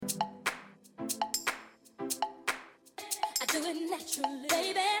it naturally,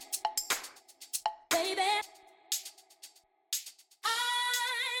 baby, baby.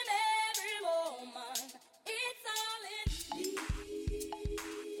 I'm every woman. It's all in me.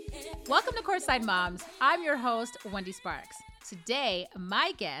 Welcome to Courtside Moms. I'm your host, Wendy Sparks. Today,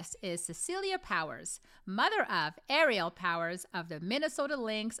 my guest is Cecilia Powers, mother of Ariel Powers of the Minnesota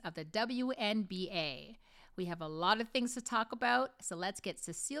Lynx of the WNBA. We have a lot of things to talk about, so let's get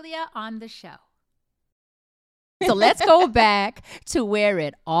Cecilia on the show. So let's go back to where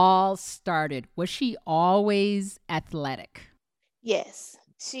it all started. Was she always athletic? Yes,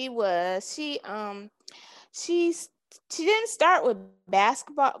 she was. She didn't start with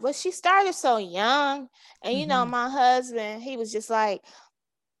basketball, but she started so young. And my husband, he was just like,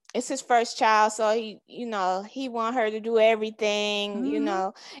 it's his first child, so he want her to do everything,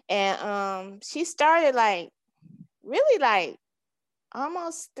 And she started really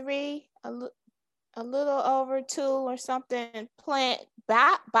almost 3, a little over 2 or something, playing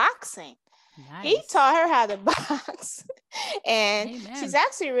boxing. Nice. He taught her how to box, and Amen. She's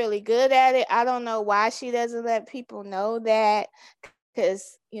actually really good at it. I don't know why she doesn't let people know that,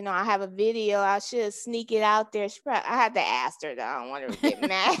 because I have a video. I should sneak it out there. I had to ask her, though. I don't want her to get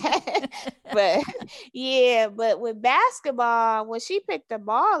mad. But yeah, but with basketball, when she picked the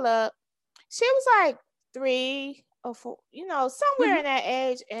ball up, she was like 3 or 4, somewhere in that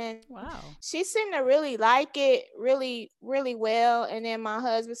age, and Wow. she seemed to really like it really, really well. And then my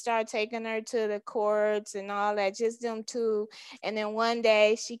husband started taking her to the courts and all that, just them two. And then one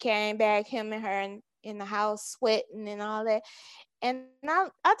day she came back, him and her in the house sweating and all that. And I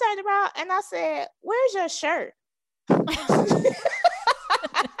turned around and I said, "Where's your shirt?"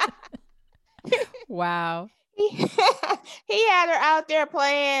 Wow. He had her out there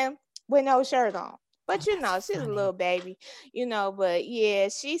playing with no shirt on. But she's That's a funny. little baby, but yeah,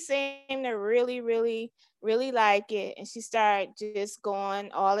 she seemed to really, really, really like it. And she started just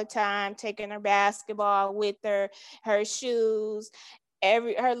going all the time, taking her basketball with her shoes,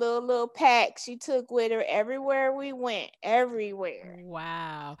 her little pack she took with her everywhere we went, everywhere.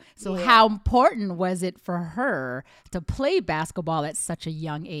 Wow. So Yeah. how important was it for her to play basketball at such a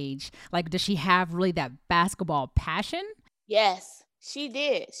young age? Like, does she have really that basketball passion? Yes, she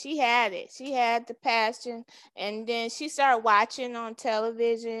did. She had it. She had the passion. And then she started watching on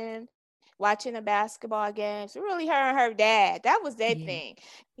television, watching the basketball games. Really, her and her dad. That was their Yeah. thing.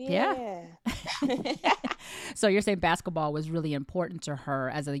 Yeah. So you're saying basketball was really important to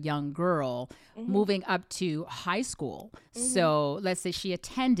her as a young girl moving up to high school. So let's say she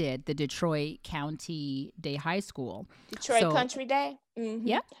attended the Detroit County Day High School. Detroit Country Day?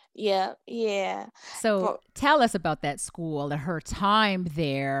 Yep. Yeah. So tell us about that school and her time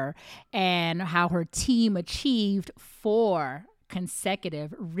there and how her team achieved 4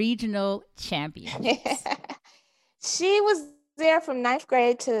 consecutive regional championships. She was there from 9th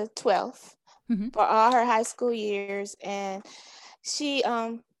grade to 12th for all her high school years. And she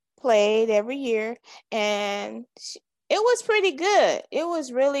played every year. And it was pretty good. It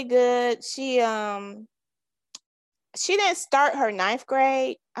was really good. She didn't start her 9th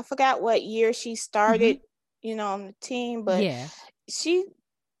grade. I forgot what year she started, on the team, but Yeah.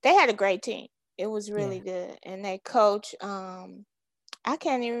 they had a great team. It was really good. And they coach, I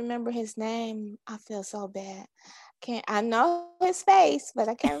can't even remember his name. I feel so bad. I know his face, but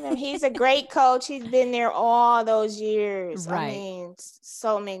I can't remember. He's a great coach. He's been there all those years. Right. I mean,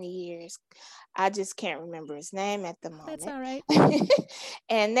 so many years. I just can't remember his name at the moment. That's all right.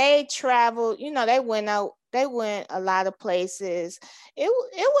 And they traveled, they went a lot of places. It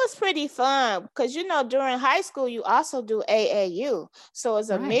was pretty fun because, during high school, you also do AAU. So it's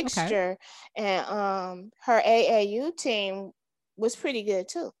a Right, okay. mixture. And her AAU team was pretty good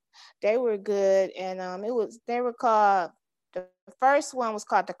too. They were good. And the first one was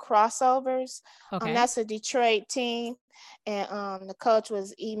called the Crossovers. Okay. That's a Detroit team. And the coach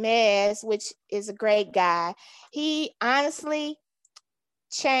was Imez, which is a great guy. He honestly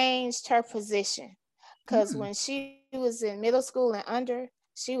changed her position because when she was in middle school and under,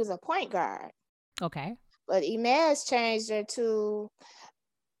 she was a point guard. Okay. But Imez changed her to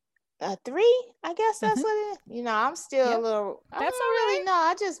a 3, I guess that's what it is. I'm still a little, I That's don't all really right. know.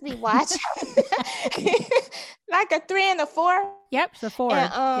 I just be watching. Like a 3 and a 4. Yep, the 4.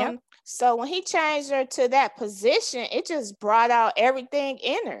 And so when he changed her to that position, it just brought out everything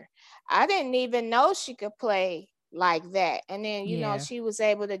in her. I didn't even know she could play like that. And then, she was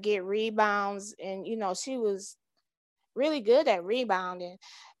able to get rebounds, and, she was really good at rebounding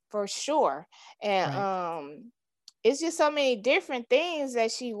for sure. And it's just so many different things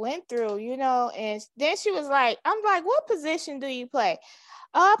that she went through, and then she was like, I'm like, what position do you play?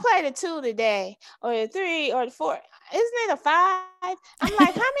 Oh, I played a 2 today, or a 3, or the 4. Isn't it a 5? I'm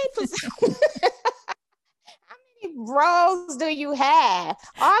like, how many how many rows do you have?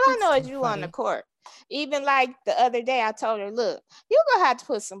 All I That's know too is you on the funny. court. Even like the other day, I told her, look, you're gonna have to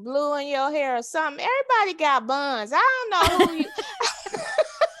put some blue in your hair or something. Everybody got buns. I don't know who you.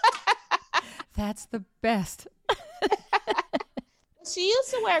 That's the best. She used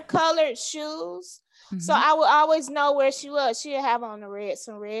to wear colored shoes. So Hmm. I would always know where she was. She'd have on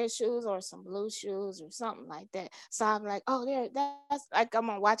some red shoes or some blue shoes or something like that. So I'm like, oh, that's like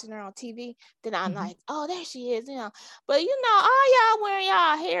I'm watching her on TV. Then I'm Hmm. like, oh, there she is. But all y'all wearing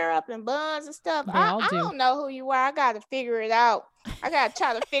y'all hair up in buns and stuff. They I, all I do. don't know who you are. I gotta figure it out. I gotta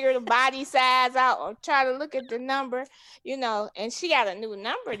try to figure the body size out or try to look at the number. And she got a new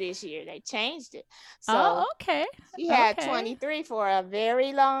number this year. They changed it. So Oh, okay. she had Okay. 23 for a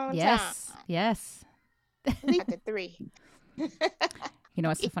very long time. Yes. Yes. At least the 3. You know,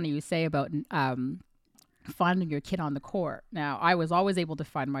 it's so funny you say about finding your kid on the court. Now, I was always able to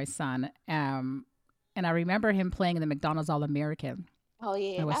find my son, and I remember him playing in the McDonald's All American. Oh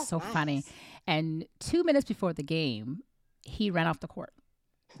It yeah, was that's so funny. nice. And 2 minutes before the game, he ran off the court,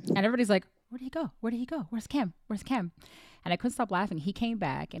 and everybody's like, "Where did he go? Where did he go? Where's Cam? Where's Cam?" And I couldn't stop laughing. He came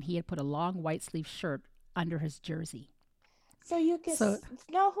back, and he had put a long white sleeve shirt under his jersey. So you can So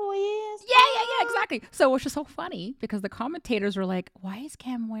know who he is. yeah, exactly. So it was just so funny because the commentators were like, "Why is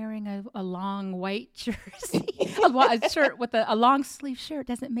Cam wearing a long white jersey, a shirt with a long sleeve shirt?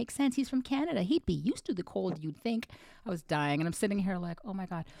 Doesn't make sense. He's from Canada. He'd be used to the cold. You'd think." I was dying, and I'm sitting here like, "Oh my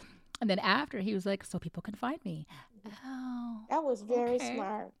god!" And then after he was like, "So people can find me." Oh, That was very okay.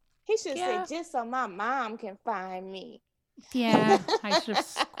 smart. He should say, Yeah, just so my mom can find me. yeah. I should have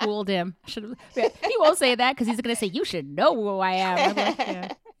schooled him. Should have. Yeah, he won't say that because he's gonna say, "You should know who I am." I'm like, yeah,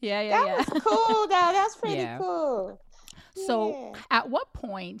 That yeah, yeah, was yeah. cool, though. That's pretty Yeah. cool. So, Yeah. at what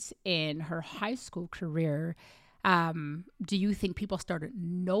point in her high school career do you think people started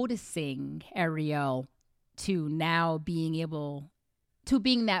noticing Ariel to now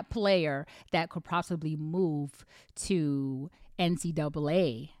being that player that could possibly move to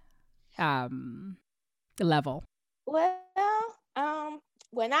NCAA um, level? Well,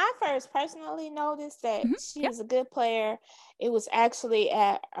 when I first personally noticed that Hmm. she Yep. was a good player, it was actually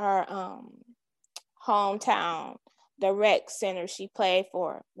at our hometown, the rec center she played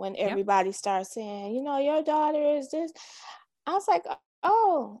for. When Yep. everybody started saying, your daughter is this, I was like,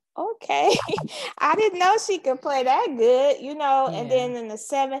 oh, okay. I didn't know she could play that good. And Yeah. then in the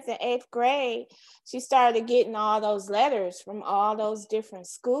 7th and 8th grade, she started getting all those letters from all those different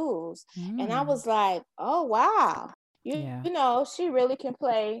schools. And I Mm. was like, oh, wow. You, Yeah. you know, she really can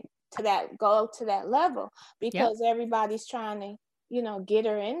go to that level Yep. because everybody's trying to, get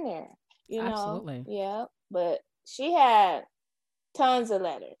her in there. Absolutely. Yeah. But she had tons of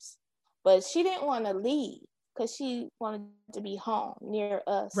letters, but she didn't want to leave because she wanted to be home near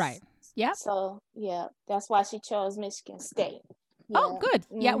us. Right. Yep. So yeah, that's why she chose Michigan State. Oh, Yeah. good.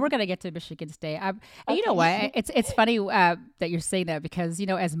 Yeah, Mm, we're gonna get to Michigan State. And you know okay. what? It's funny that you're saying that because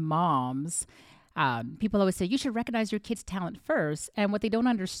as moms, people always say you should recognize your kid's talent first, and what they don't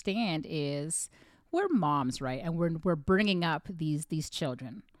understand is we're moms, right? And we're bringing up these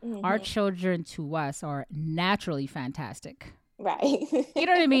children. Our Hmm. children to us are naturally fantastic. Right. You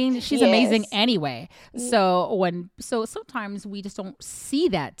know what I mean? She's amazing Yes. anyway. Mm, So sometimes we just don't see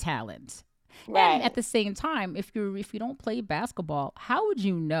that talent. And right. at the same time, if you don't play basketball, how would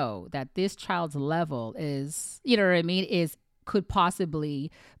you know that this child's level is, you know what I mean, is could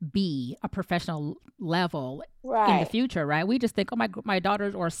possibly be a professional level in the Right. future, right? We just think, oh, my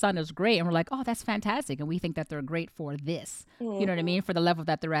daughter or son is great, and we're like, oh, that's fantastic, and we think that they're great for this. You know what I Hmm. mean? For the level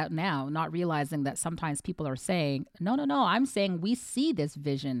that they're at now, not realizing that sometimes people are saying, no, no, no. I'm saying we see this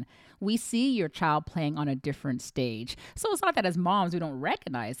vision. We see your child playing on a different stage. So it's not that as moms we don't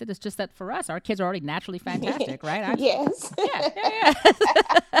recognize it. It's just that for us, our kids are already naturally fantastic, right? Yes. Yeah, yeah,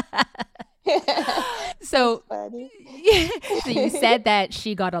 yeah. That's So, funny. so you said that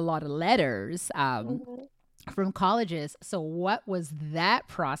she got a lot of letters Hmm. from colleges. So what was that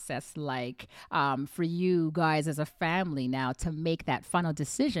process like for you guys as a family now to make that final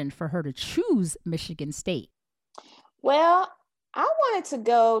decision for her to choose Michigan State? Well, I wanted to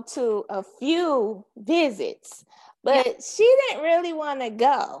go to a few visits, Yeah, but she didn't really want to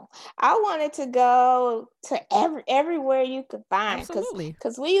go. I wanted to go to everywhere you could find because absolutely.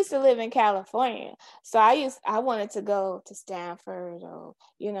 we used to live in California. So I wanted to go to Stanford or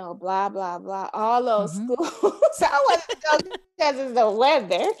blah blah blah, all those Hmm. schools. So I wanted to go because it's the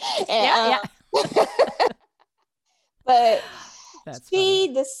weather. Yeah, And yeah. but That's funny.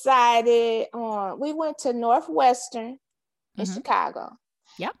 she decided on we went to Northwestern in Hmm. Chicago.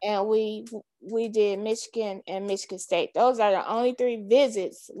 Yep. and we did Michigan and Michigan State. Those are the only 3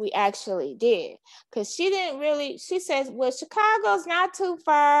 visits we actually did. Cause she didn't really. She says, "Well, Chicago's not too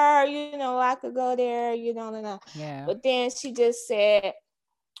far. I could go there. No." Yeah. But then she just said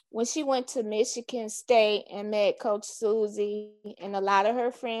when she went to Michigan State and met Coach Susie, and a lot of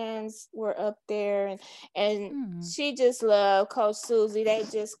her friends were up there, and Mm. she just loved Coach Susie. They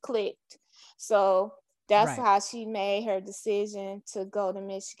just clicked. So that's Right. how she made her decision to go to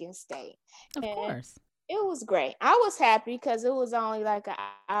Michigan State. Of And course. it was great. I was happy because it was only like an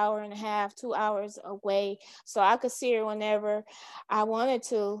hour and a half, 2 hours away. So I could see her whenever I wanted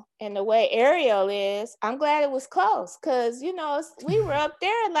to. And the way Ariel is, I'm glad it was close because, we were up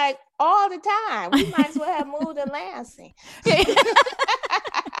there like all the time. We might as well have moved to Lansing.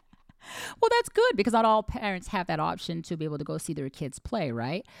 Well, that's good because not all parents have that option to be able to go see their kids play,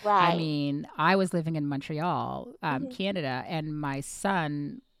 right? I Right. mean, I was living in Montreal, Mhm. Canada, and my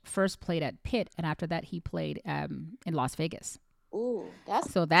son first played at Pitt, and after that, he played in Las Vegas. Ooh,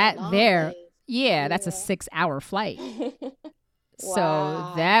 that's So a that long there, way. yeah, that's a Yeah. 6-hour flight. So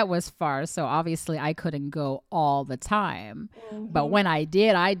Wow. that was far. So obviously, I couldn't go all the time. But Mhm. when I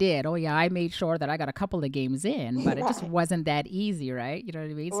did, I did. Oh, yeah, I made sure that I got a couple of games in, but it just Right. wasn't that easy, right? You know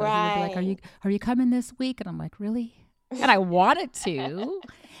what I mean? So he would be like, Right. are you coming this week? And I'm like, really? And I wanted to.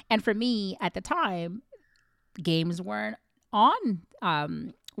 And for me at the time, games weren't on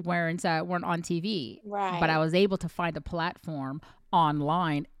weren't on TV, but I Right. was able to find a platform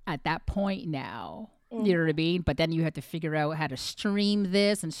online at that point now. You know what I Mhm. mean? But then you had to figure out how to stream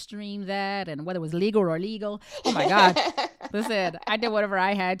this and stream that and whether it was legal or illegal. Oh my God. Listen, I did whatever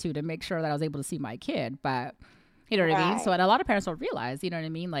I had to make sure that I was able to see my kid. But you know what I mean? So, Right. and a lot of parents don't realize, you know what I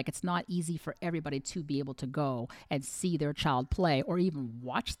mean? Like, it's not easy for everybody to be able to go and see their child play or even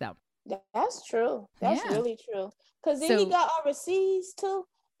watch them. That's true. That's Yeah. really true. Cause did he So go overseas too?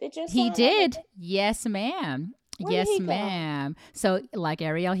 Did your he son ever did. go? Yes, ma'am. Where did Yes, he go? ma'am. So, like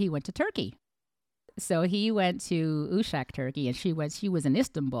Ariel, he went to Turkey. So he went to Uşak, Turkey, and she was in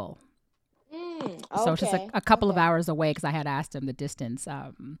Istanbul. So it's just Okay. a couple of Okay. hours away because I had asked him the distance.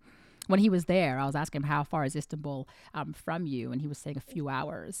 When he was there, I was asking him how far is Istanbul from you, and he was saying a few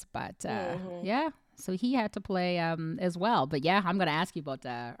hours. But Mhm. yeah, so he had to play as well. But yeah, I'm going to ask you about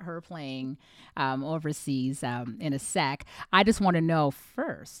her playing overseas in a sec. I just want to know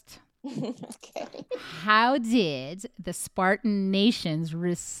first. Okay. How did the Spartan Nations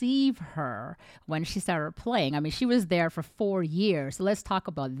receive her when she started playing? I mean, she was there for 4 years. So let's talk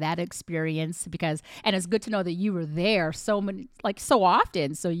about that experience and it's good to know that you were there so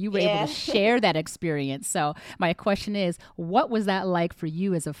often. So you were able to Yeah. share that experience. So my question is, what was that like for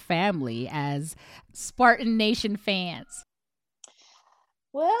you as a family, as Spartan Nation fans?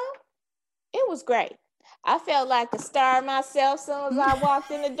 Well, it was great. I felt like a star myself. As soon as I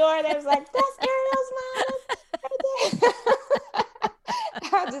walked in the door, they was like, "That's Ariel's mom." That's right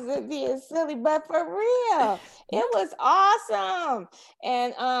there. I just being silly, but for real, Yeah. it was awesome.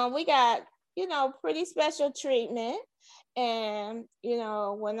 And we got pretty special treatment. And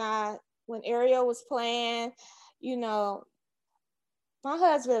when Ariel was playing, you know, my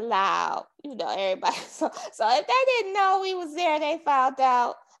husband loud, everybody. So if they didn't know we was there, they found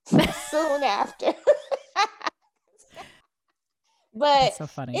out soon after. But That's so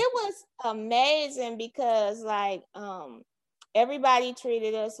funny. it was amazing because everybody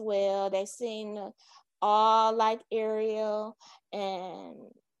treated us well. They seemed all like Ariel,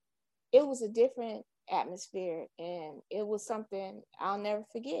 and it was a different atmosphere, and it was something I'll never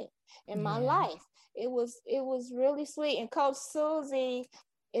forget in my Yeah. life. It was really sweet, and Coach Susie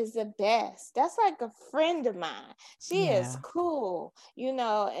is the best. That's like a friend of mine. She is Yeah. cool,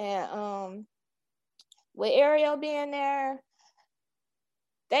 and with Ariel being there,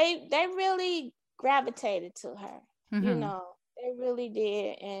 they really gravitated to her. You Mm-hmm. know, they really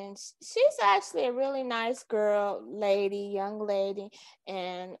did, and she's actually a really nice girl, young lady,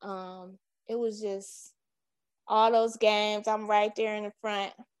 and it was just all those games. I'm right there in the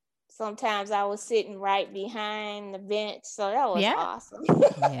front. Sometimes I was sitting right behind the bench, so that was Yeah. awesome.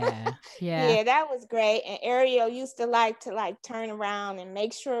 Yeah. Yeah. Yeah, that was great. And Ariel used to like turn around and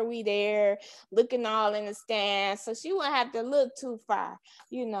make sure we there, looking all in the stands, so she wouldn't have to look too far,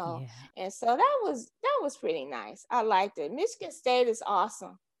 you know. Yeah. And so that was pretty nice. I liked it. Michigan State is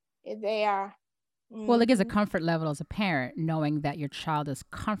awesome. They are. Well, it gives a Mhm. comfort level as a parent knowing that your child is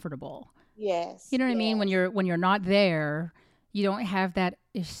comfortable. You Yes, know what I mean? yes, When you're not there, you don't have that,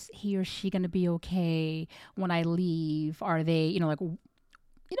 is he or she going to be okay when I leave? Are they,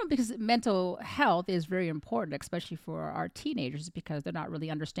 because mental health is very important, especially for our teenagers because they're not really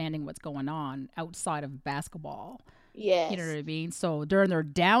understanding what's going on outside of basketball. You know what Yes. I mean? So during their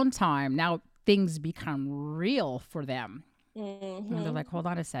downtime, now things become real for them. And they're Mm-hmm. like, hold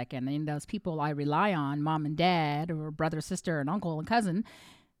on a second. And those people I rely on, mom and dad, or brother, sister, and uncle and cousin,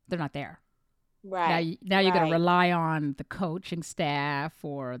 they're not there. Right. Now you're going to Right. rely on the coaching staff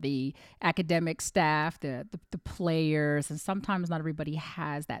or the academic staff, the players, and sometimes not everybody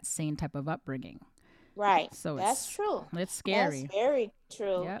has that same type of upbringing. Right. So That's it's true. it's That's scary. very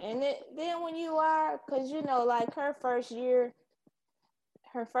true. Yep. And then when you are, because like her first year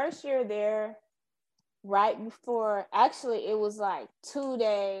there, right before, actually, it was like 2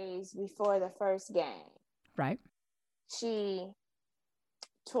 days before the first game, Right. she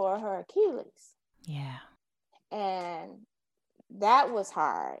tore her Achilles. Yeah. And that was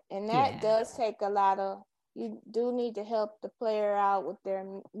hard. And that Yeah. does take a lot of, you do need to help the player out with their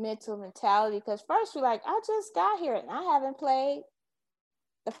mental mentality. Because first you're like, I just got here and I haven't played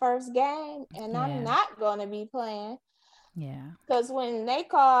the first game and I'm Yeah. not going to be playing. Yeah. Because when they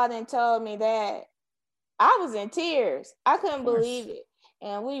called and told me that, I was in tears. I Of couldn't course. believe it.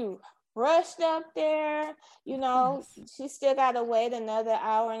 And we rushed up there. Of course. She still got to wait another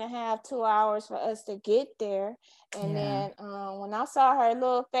hour and a half, 2 hours for us to get there. And Yeah. then when I saw her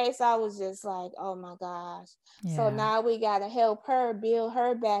little face, I was just like, oh my gosh. So Yeah. now we got to help her build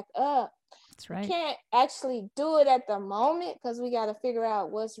her back up. That's We right. can't actually do it at the moment because we got to figure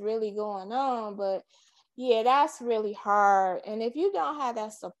out what's really going on. But yeah, that's really hard. And if you don't have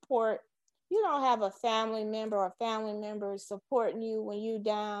that support, you don't have a family member or family members supporting you when you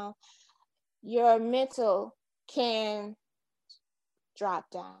down, your mental can drop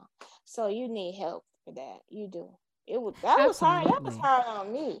down. So you need help for that. You do. That was hard. That was Absolutely. hard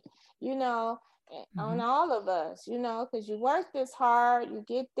on me, Hmm. on all of us, because you work this hard, you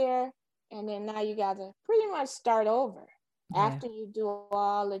get there, and then now you got to pretty much start over Yeah. after you do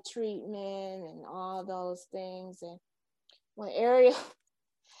all the treatment and all those things. And when Ariel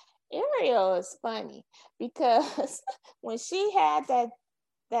is funny because when she had that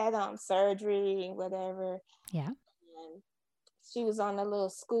surgery, whatever, Yeah. and she was on a little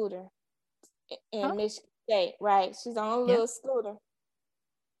scooter in Oh. Michigan State, right? She's on a Yep. little scooter.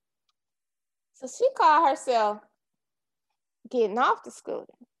 So she called herself getting off the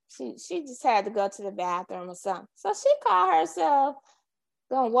scooter. She just had to go to the bathroom or something. So she called herself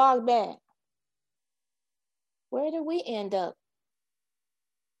gonna walk back. Where did we end up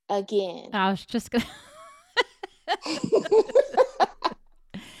again? I was just gonna.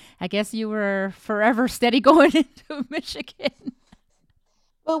 I guess you were forever steady going into Michigan.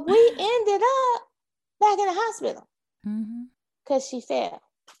 But we ended up back in the hospital Hmm. because she fell.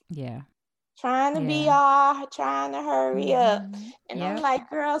 Yeah. Trying to be Yeah. trying to hurry up. Hmm. And I'm Yep. like,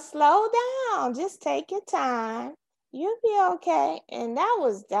 girl, slow down. Just take your time. You'll be okay. And that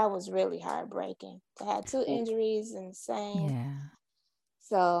was really heartbreaking to have two Well, injuries in the same. yeah.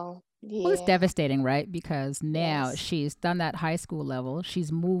 So Well, it's yeah. devastating, right? Because now Yes. she's done that high school level.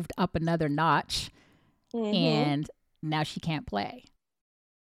 She's moved up another notch, Mm-hmm. and now she can't play.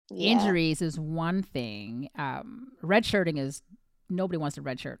 Yeah. Injuries is one thing. Redshirting is nobody wants to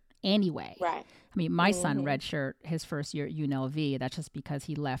redshirt anyway. Right. I mean, my son Mm-hmm. redshirt his first year at UNLV. That's just because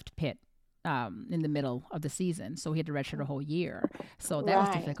he left Pitt in the middle of the season, so he had to redshirt a whole year. So that was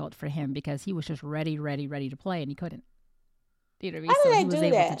Right. difficult for him because he was just ready to play, and he couldn't. You know what I mean? How So do he they was do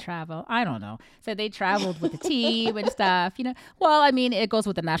able to that? travel. I don't know. So they traveled with the team and stuff, you know. Well, I mean, it goes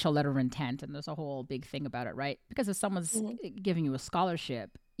with the national letter of intent, and there's a whole big thing about it, right? Because if someone's Mm-hmm. giving you a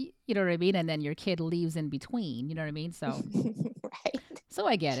scholarship, you know what I mean, and then your kid leaves in between, you know what I mean? So, Right. so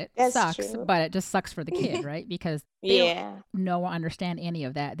I get it. That's Sucks, true. but it just sucks for the kid, right? Because they don't Yeah. know or understand any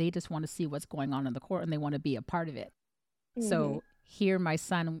of that. They just want to see what's going on in the court, and they want to be a part of it. Mm-hmm. So here, my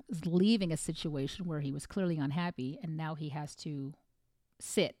son was leaving a situation where he was clearly unhappy, and now he has to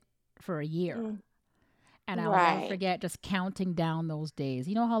sit for a year. Mm. And I'll never Right. forget just counting down those days.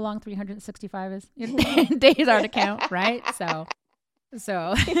 You know how long 365 is? Days are to count, right? So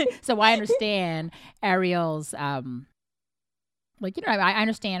so I understand Ariel's like, you know, I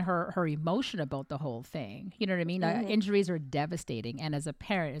understand her emotion about the whole thing. You know what I mean? Mm-hmm. Injuries are devastating, and as a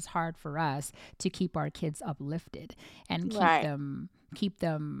parent, it's hard for us to keep our kids uplifted and Right. keep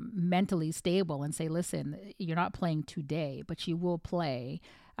them mentally stable and say, listen, you're not playing today, but you will play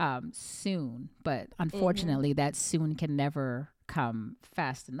soon. But Mm-hmm. unfortunately, that soon can never come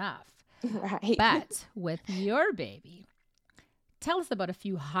fast enough. Right. But with your baby, tell us about a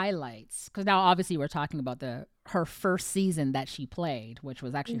few highlights, because now obviously we're talking about her first season that she played, which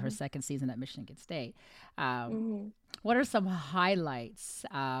was actually her Mm-hmm. second season at Michigan State. Um, Mm-hmm. what are some highlights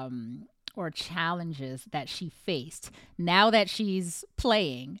or challenges that she faced now that she's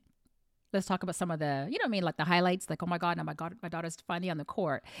playing let's talk about some of the, you know what I mean, like the highlights, like, oh my God, now my daughter's finally on the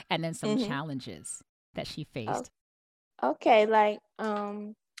court, and then some Hmm. challenges that she faced. Okay, like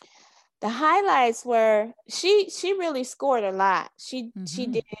the highlights were she really scored a lot.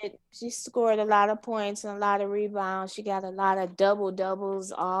 Mm-hmm. She scored a lot of points and a lot of rebounds. She got a lot of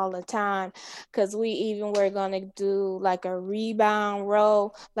doubles all the time because we even were gonna do like a rebound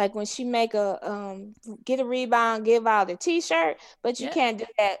roll. Like when she make a get a rebound, give out a t-shirt, but you Yeah. can't do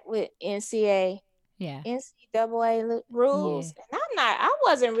that with Yeah. rules. Yeah. And I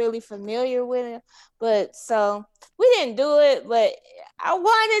wasn't really familiar with it, but so we didn't do it, but I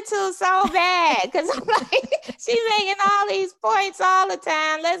wanted to so bad because I'm like, she's making all these points all the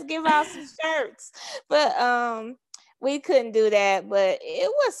time. Let's give out some shirts. But we couldn't do that, but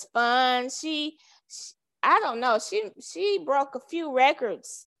it was fun. She I don't know. She broke a few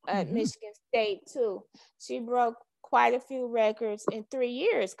records at Mm-hmm. Michigan State too. She broke quite a few records in 3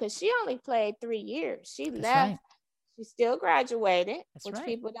 years because she only played 3 years. She That's left. right. She still graduated, That's which right.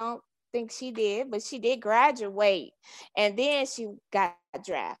 people don't think she did, but she did graduate, and then she got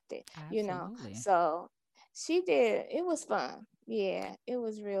drafted. Absolutely. So she did. It was fun. Yeah, it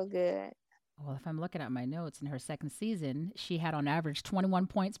was real good. Well, if I'm looking at my notes, in her second season, she had on average 21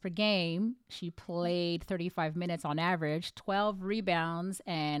 points per game. She played 35 minutes on average, 12 rebounds,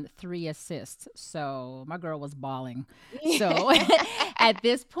 and 3 assists. So my girl was balling. So at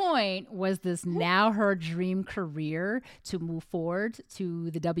this point, was this now her dream career to move forward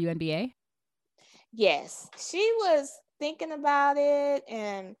to the WNBA? Yes, she was thinking about it,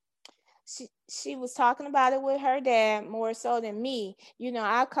 and she was talking about it with her dad more so than me.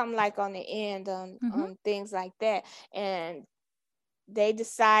 I come like on the end Mm-hmm. on things like that, and they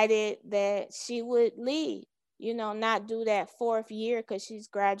decided that she would leave. Not do that fourth year because she's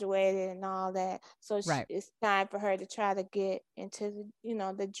graduated and all that. So Right. it's time for her to try to get into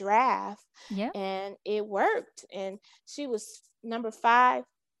the draft, Yep. and it worked. And she was number 5,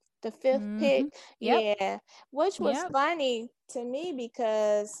 the fifth Mm-hmm. pick. Yep. Yeah, which was Yep. funny to me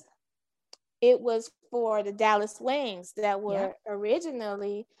because it was for the Dallas Wings that Yep. were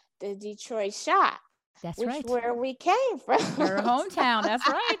originally the Detroit Shock, That's which right. where we came from. Her hometown. That's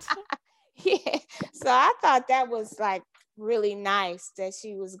right. Yeah. So I thought that was like really nice that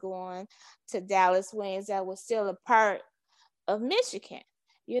she was going to Dallas Wings that was still a part of Michigan,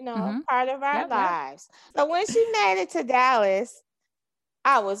 a Mm-hmm. part of our Yep. Yep. lives. So when she made it to Dallas,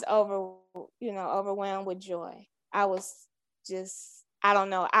 I was overwhelmed with joy. I was just, I don't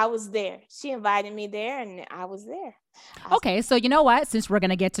know. I was there. She invited me there and I was there. I, Okay, so you know what? Since we're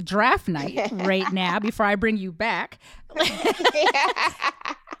gonna get to draft night right now, before I bring you back,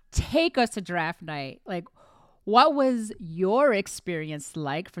 take us to draft night. Like, what was your experience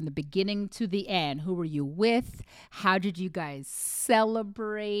like from the beginning to the end? Who were you with? How did you guys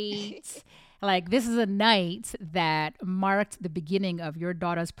celebrate? Like, this is a night that marked the beginning of your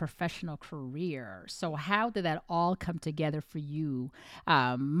daughter's professional career. So, how did that all come together for you,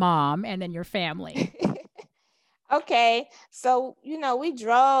 mom, and then your family? Okay, so we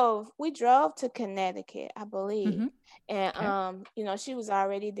drove to Connecticut, I Mm-hmm. believe. And Okay. she was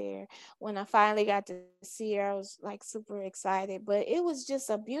already there. When I finally got to see her, I was like super excited, but it was just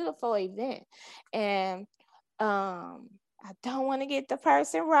a beautiful event. And I don't want to get the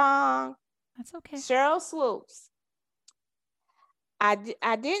person wrong. That's okay. Cheryl Swoops. I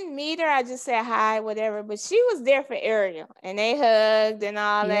didn't meet her. I just said hi, whatever. But she was there for Ariel, and they hugged and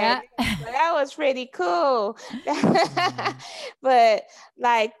all that. Yeah. So that was pretty cool. Yeah. But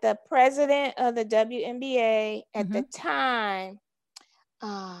like the president of the WNBA at Mm-hmm. the time,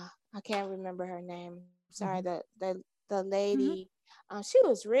 I can't remember her name. Sorry, Mm-hmm. the Mm-hmm. lady. She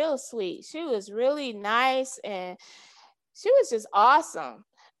was real sweet. She was really nice, and she was just awesome.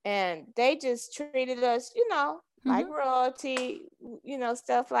 And they just treated us, like Mm-hmm. royalty,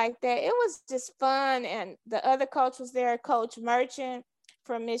 stuff like that. It was just fun. And the other coach was there, Coach Merchant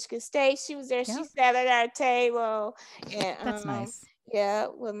from Michigan State. She was there. She Yep. sat at our table, and That's nice. yeah,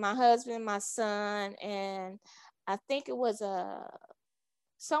 with my husband, my son, and I think it was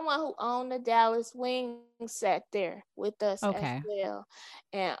someone who owned the Dallas Wings sat there with us as Okay. well.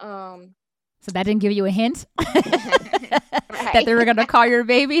 And So that didn't give you a hint that right. they were going to call your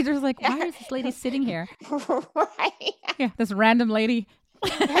baby? Just like, why is this lady sitting here? Right. Yeah, this random lady.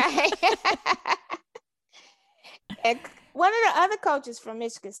 Right. And one of the other coaches from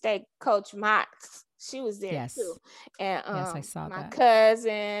Michigan State, Coach Mox, she was there too. Yes. And Yes, I saw my that.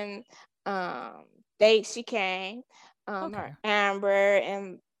 cousin, um, she came, her Okay. Amber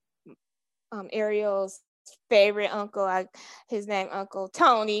and Ariel's favorite uncle, his name Uncle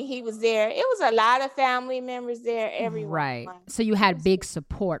Tony. He was there. It was a lot of family members there. Everyone. Right. So you It had was big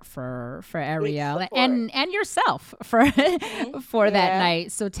support for big Ariel support. and yourself for Mhm. for that Yeah.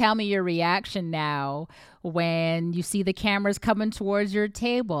 night. So tell me your reaction now when you see the cameras coming towards your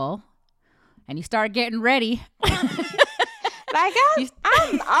table and you start getting ready. Like You-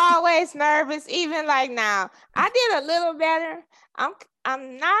 I'm always nervous, even like now. I did a little better.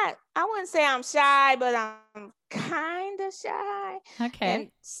 I'm not. I wouldn't say I'm shy, but I'm kind of shy. Okay.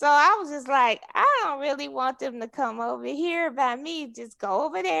 And so I was just like, I don't really want them to come over here by me. Just go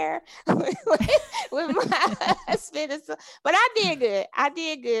over there with my husband. But I did good. I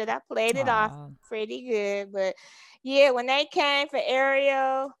did good. I played it off Aw. pretty good. But yeah, when they came for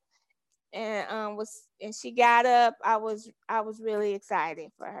Ariel and she got up, I was really excited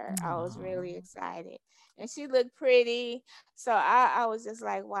for her. I was really Aw. excited. And she looked pretty. So I was just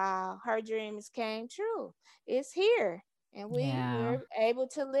like, wow, her dreams came true. It's here. And we Yeah. were able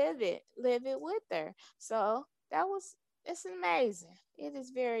to live it with her. So it's amazing. It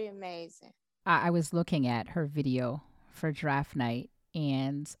is very amazing. I was looking at her video for draft night,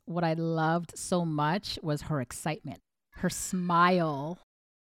 and what I loved so much was her excitement, her smile.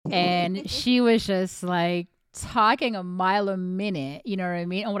 And she was just like talking a mile a minute, you know what I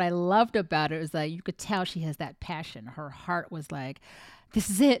mean? And what I loved about it was that you could tell she has that passion. Her heart was like, this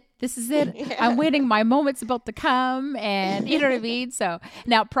is it. This is it. I'm Yeah. waiting. My moment's about to come. And you know what I mean? So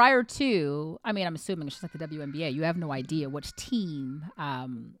now, prior to, I mean, I'm assuming she's like the WNBA, you have no idea which team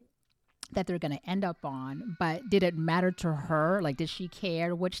that they're going to end up on. But did it matter to her? Like, did she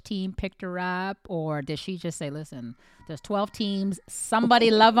care which team picked her up? Or did she just say, listen, there's 12 teams. Somebody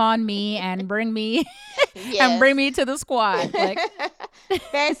love on me and bring me and bring Yes. me to the squad. Like,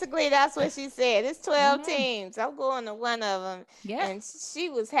 Basically, that's what she said. It's 12 mhm, teams. I'm going to one of them. yeah, And she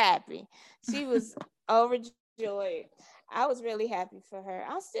was happy. She was overjoyed. I was really happy for her.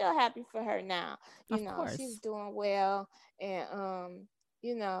 I'm still happy for her now. of She's course. doing well. And,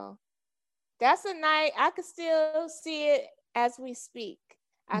 you know, that's a night I could still see it as we speak.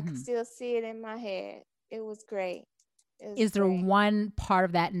 I could Hmm. still see it in my head. It was great. It was Is there great. one part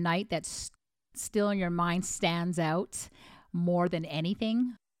of that night that's still in your mind stands out more than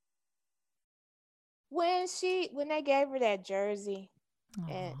anything? When they gave her that jersey,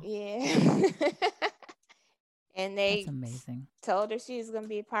 and Oh, yeah. And that's they amazing. told her she was gonna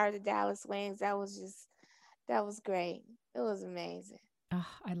be a part of the Dallas Wings. That was great. It was amazing. Oh,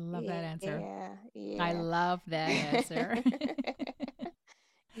 I love that answer. Yeah, I yeah. love that answer.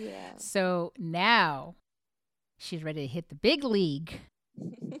 Yeah. So now she's ready to hit the big league.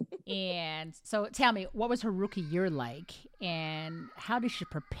 And so tell me, what was her rookie year like? And how did she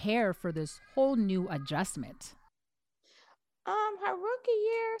prepare for this whole new adjustment? Her rookie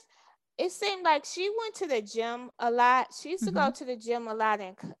year, it seemed like she went to the gym a lot. She used to Hmm. go to the gym a lot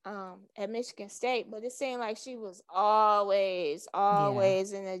at Michigan State, but it seemed like she was always, Yeah,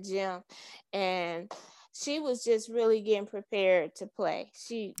 always in the gym, and she was just really getting prepared to play.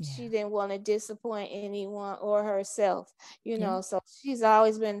 She yeah, didn't want to disappoint anyone or herself, yeah. So she's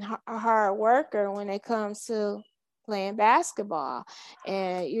always been a hard worker when it comes to playing basketball,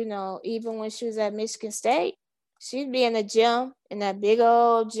 and even when she was at Michigan State. She'd be in the gym, in that big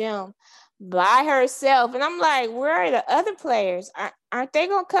old gym, by herself. And I'm like, where are the other players? Aren't they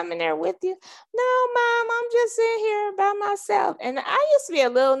going to come in there with you? No, Mom, I'm just in here by myself. And I used to be a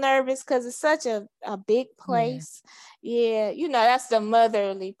little nervous because it's such a big Yeah, place. Yeah, that's the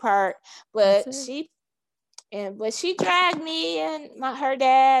motherly part. that's But it. she dragged me and her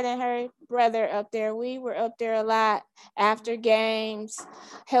dad and her brother up there. We were up there a lot after games,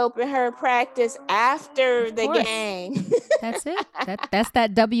 helping her practice after Of the course. game. That's it. That's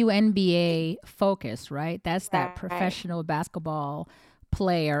that WNBA focus, right? That's that Right. professional basketball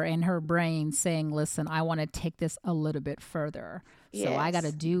player in her brain saying, "Listen, I want to take this a little bit further. So I got to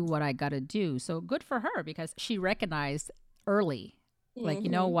Yes. do what I got to do." So good for her because she recognized early, like, you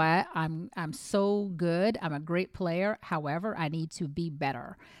know Mhm. what? I'm so good. I'm a great player. However, I need to be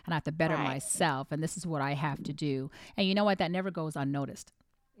better and I have to better Right. myself, and this is what I have to do. And you know what? That never goes unnoticed.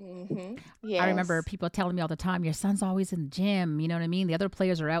 I remember Yes. people telling me all the time, your son's always in the gym. You know what I mean? The other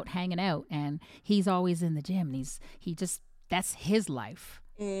players are out hanging out and he's always in the gym. And that's his life.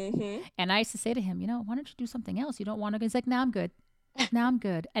 Mhm. And I used to say to him, why don't you do something else? You don't want to? He's like, no, I'm good. No, I'm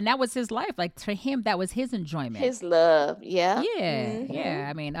good. And that was his life. Like to him, that was his enjoyment. His love. Yeah. Yeah, Mhm. yeah.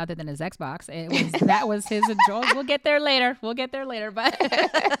 I mean, other than his Xbox, that was his enjoyment. We'll get there later. But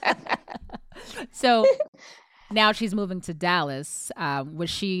so now she's moving to Dallas. Was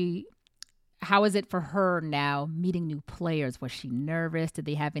she how is it for her now meeting new players? Was she nervous? Did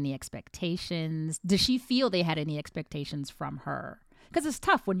they have any expectations? Did she feel they had any expectations from her? Because it's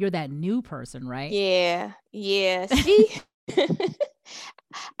tough when you're that new person, right? Yeah, yeah. She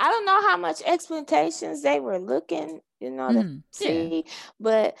I don't know how much expectations they were looking, to Yeah. see,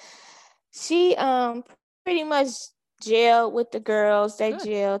 but she pretty much gelled with the girls. They Good.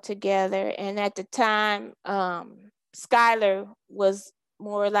 gelled together, and at the time, Skylar was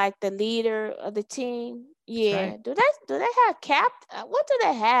more like the leader of the team. That's right. Yeah. Do they have what do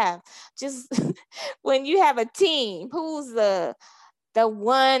they have? Just when you have a team, who's the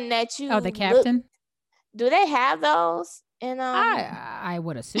one that Oh, the you look, captain? do they have those? And I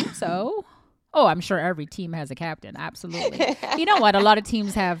would assume so. Oh, I'm sure every team has a captain. Absolutely. You know what? A lot of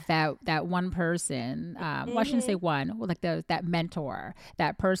teams have that one person. Well, I shouldn't say one. Well, like that mentor,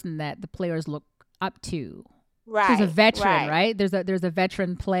 that person that the players look up to. Who's a right, veteran, right. right? There's a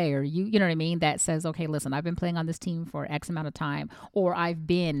veteran player. You know what I mean? That says, okay, listen, I've been playing on this team for X amount of time, or I've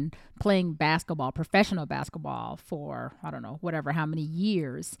been playing basketball, professional basketball for I don't know, whatever, how many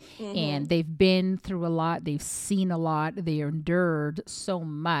years, Mm-hmm. and they've been through a lot, they've seen a lot, they endured so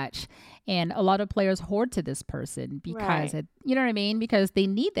much, and a lot of players hoard to this person because Right. you know what I mean? Because they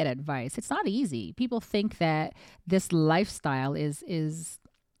need that advice. It's not easy. People think that this lifestyle is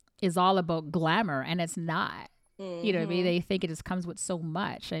all about glamour, and it's not. You know what I mean? Mm-hmm. They think it just comes with so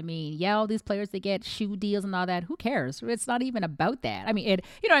much. I mean, yeah, all these players, they get shoe deals and all that. Who cares? It's not even about that. I mean, you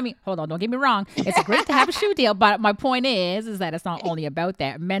know what I mean? Hold on, don't get me wrong. It's great to have a shoe deal, but my point is that it's not only about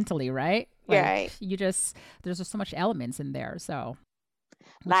that mentally, right? Like Right. there's just so much elements in there. So,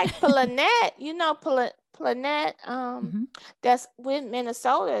 which, Like Planette, Planette, Mhm. that's with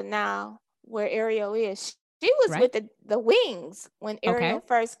Minnesota now, where Ariel is. She was Right? with the Wings when Okay. Ariel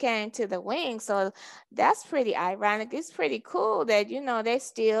first came to the Wings. So that's pretty ironic. It's pretty cool that, they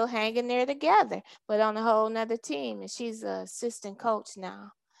still hanging there together, but on a whole nother team. And she's a assistant coach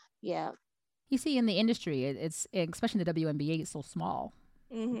now. Yeah. You see, in the industry, especially in the WNBA, it's so small.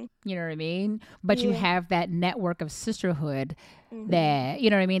 Mm-hmm. You know what I mean? But you Yeah. have that network of sisterhood Mm-hmm. that, you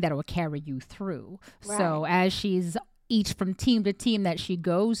know what I mean, that will carry you through. Right. So as she's each from team to team that she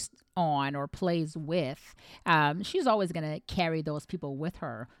goes on or plays with, she's always going to carry those people with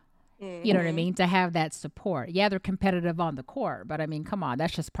her. You know what I Mm-hmm. mean? To have that support. Yeah, they're competitive on the court, but I mean, come on,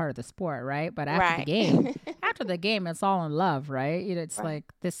 that's just part of the sport, right? But Right. after the game, it's all in love, right? It's Right. like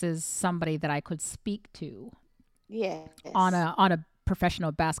this is somebody that I could speak to Yes. on a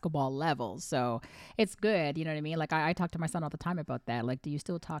professional basketball level. So it's good. You know what I mean? Like I talk to my son all the time about that. Like, do you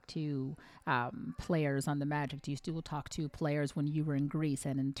still talk to players on the Magic? Do you still talk to players when you were in Greece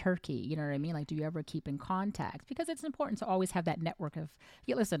and in Turkey? You know what I mean? Like, do you ever keep in contact? Because it's important to always have that network of.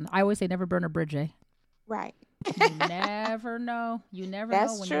 Yeah, listen, I always say never burn a bridge. Eh? Right. You never know. You never know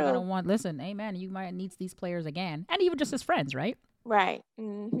That's when you're gonna true. want. Listen, hey man, you might need these players again, and even just as friends, right? Right.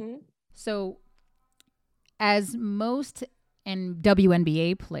 Mm-hmm. So as most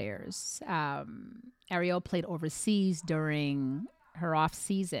WNBA players, Ariel played overseas during her off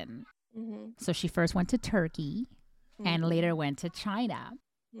season. Mm-hmm. So she first went to Turkey and Mm-hmm. later went to China.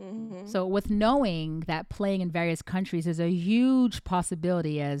 Mm-hmm. So, with knowing that playing in various countries is a huge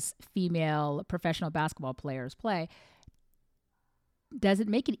possibility as female professional basketball players play, does it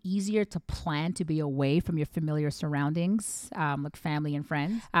make it easier to plan to be away from your familiar surroundings, like family and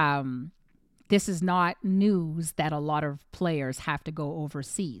friends? This is not news that a lot of players have to go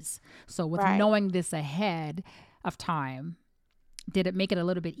overseas. So, with Right. knowing this ahead of time, did it make it a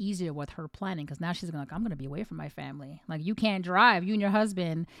little bit easier with her planning? Because now she's going like, I'm going to be away from my family. Like, you can't drive. You and your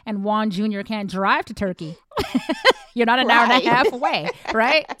husband and Juan Jr. can't drive to Turkey. You're not an hour and a Right. half away,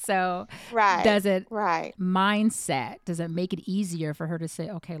 right? So, Right. does it Right. mindset, does it make it easier for her to say,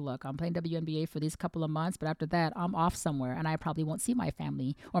 okay, look, I'm playing WNBA for these couple of months, but after that, I'm off somewhere and I probably won't see my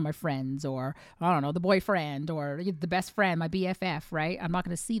family or my friends or, I don't know, the boyfriend or the best friend, my BFF, right? I'm not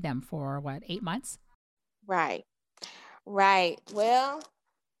going to see them for what, 8 months? Right. Right. Well,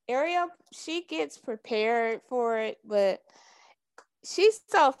 Ariel, she gets prepared for it, but she's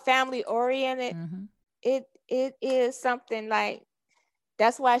so family oriented. Mm-hmm. It is something like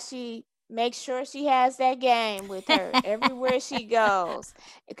that's why she makes sure she has that game with her everywhere she goes.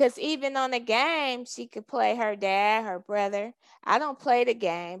 Because even on the game, she could play her dad, her brother. I don't play the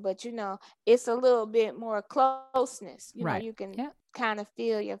game, but it's a little bit more closeness. Right. You can Yeah. kind of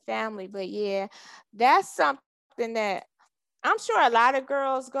feel your family. But yeah, that's something that I'm sure a lot of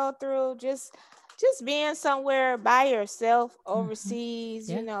girls go through, just being somewhere by yourself Mm-hmm. overseas,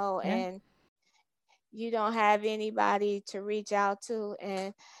 Yeah. Yeah. and you don't have anybody to reach out to.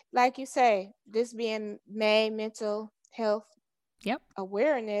 And like you say, this being May mental health Yep.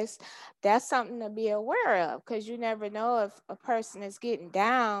 awareness, that's something to be aware of, because you never know if a person is getting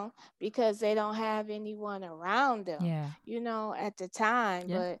down because they don't have anyone around them, Yeah. at the time.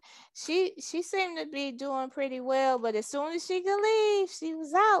 Yeah. But she seemed to be doing pretty well, but as soon as she could leave, she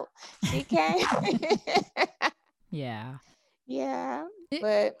was out. She came. Yeah. Yeah. It,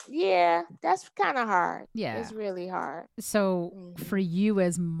 But yeah, that's kind of hard. yeah. It's really hard. So for Hmm. you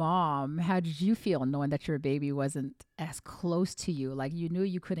as mom, how did you feel knowing that your baby wasn't as close to you? Like you knew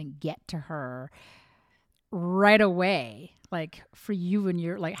you couldn't get to her right away. Like for you and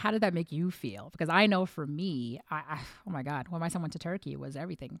your like, how did that make you feel? Because I know for me, oh my God, when my son went to Turkey, it was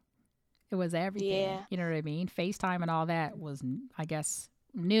everything. It was everything. Yeah. You know what I mean? FaceTime and all that was, I guess,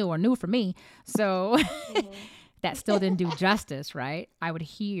 new for me. So Hmm. that still didn't do justice, right? I would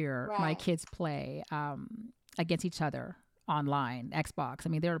hear my Right. kids play against each other online, Xbox. I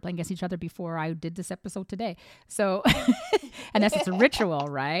mean, they were playing against each other before I did this episode today. So, and that's it's a ritual,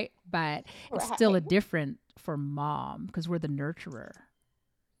 right? But it's still a Right. different for mom because we're the nurturer.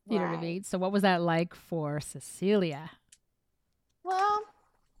 You know what I Right. mean? So, what was that like for Cecilia? Well,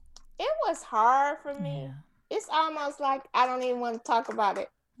 it was hard for me. Yeah. It's almost like I don't even want to talk about it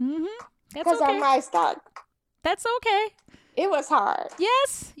Mm-hmm. That's because I okay. might start. That's okay. It was hard.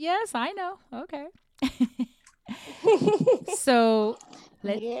 Yes. Yes, I know. Okay. So,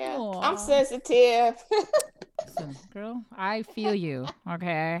 let. Yeah, I'm Aw. sensitive. Listen, girl, I feel you.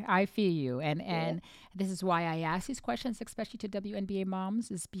 Okay, I feel you, Yeah. and this is why I ask these questions, especially to WNBA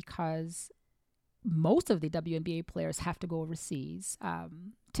moms, is because most of the WNBA players have to go overseas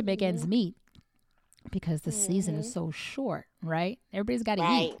to make ends Hmm. meet because the season is Hmm. so short, right? Everybody's got to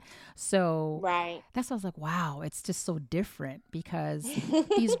eat, Right. so Right. that's why I was like, wow, it's just so different because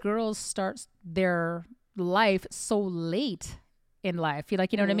these girls start their life so late in life. You know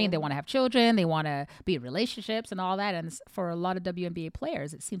what I mean? They Hmm. want to have children, they want to be in relationships and all that. And for a lot of WNBA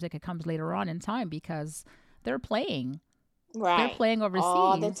players, it seems like it comes later on in time because they're playing. They're Right. playing All the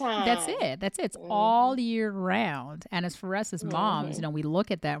overseas. That's time. it. That's it. It's Hmm. all year round. And as for us as moms, Hmm. we look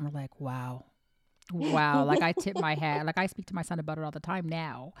at that and we're like, wow, wow. Like I tip my hat. Like I speak to my son about it all the time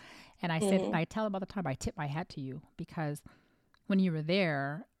now. And Hmm. I tell him all the time, I tip my hat to you because when you were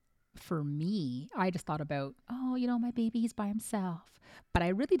there, for me, I just thought about, oh, my baby, he's by himself. But I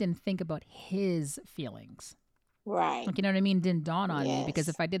really didn't think about his feelings. Right. Like, you know what I mean? Didn't dawn on me because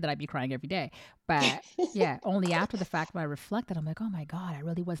Yes. if I did that, I'd be crying every day. But yeah, only after the fact when I reflected, I'm like, oh my God, I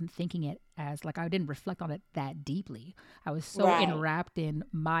really wasn't thinking it as like I didn't reflect on it that deeply. I was so Right. enwrapped in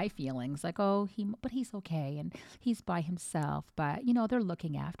my feelings, like, oh, but he's okay and he's by himself. But they're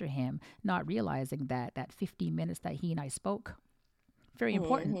looking after him, not realizing that that 15 minutes that he and I spoke, very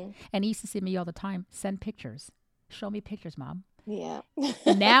important. Hmm. And he used to see me all the time, send pictures, show me pictures, mom. Yeah.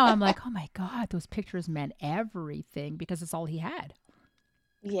 And now I'm like, oh my God, those pictures meant everything because it's all he had.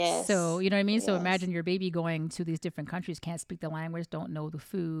 So, Yes. you know what I mean? So Yes. imagine your baby going to these different countries, can't speak the language, don't know the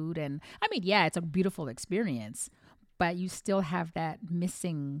food. And I mean, yeah, it's a beautiful experience, but you still have that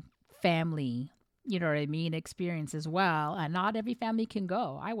missing family, you know what I mean, experience as well. And not every family can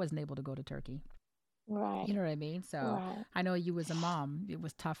go. I wasn't able to go to Turkey. You Right. know what I mean? So Right. I know you as a mom, it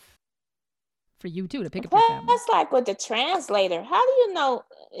was tough for you too to pick up your family. Plus, like with the translator, how do you know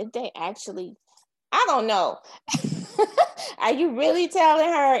if they actually? I don't know. Are you really telling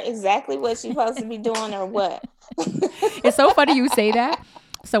her exactly what she's supposed to be doing or what? It's so funny you say that.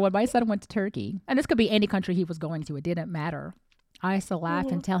 So when my son went to Turkey, and this could be any country he was going to, it didn't matter. I used to laugh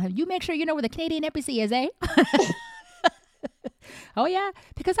and Hmm. tell him, "You make sure you know where the Canadian embassy is, eh?" Oh yeah,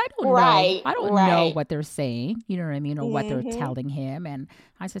 because I don't know. Right. I don't know Right. what they're saying. You know what I mean, or what they're Hmm. telling him. And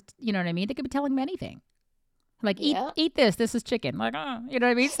I said, you know what I mean. They could be telling him anything, like Yep. eat this. This is chicken. Like, you know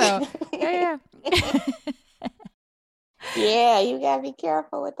what I mean. So yeah, Yeah, you gotta be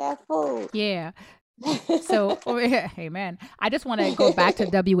careful with that food. yeah. So, hey man, I just want to go back to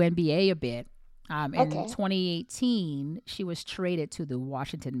WNBA a bit. In Okay. 2018, she was traded to the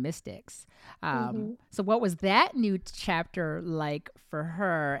Washington Mystics. Hmm. So, what was that new chapter like for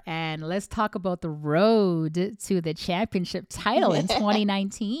her? And let's talk about the road to the championship title in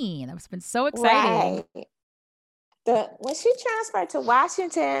 2019. It's been so exciting. Right. When she transferred to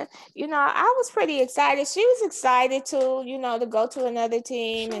Washington, I was pretty excited. She was excited too, to go to another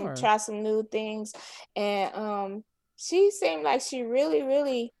team and Sure. try some new things. And she seemed like she really,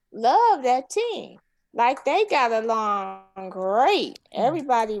 really loved that team. Like they got along great. Yeah.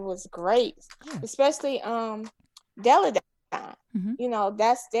 Everybody was great, Yeah. especially Deladon. Hmm.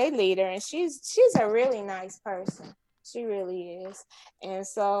 That's their leader, and she's a really nice person. She really is. And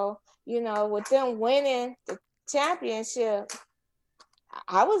so, with them winning the championship,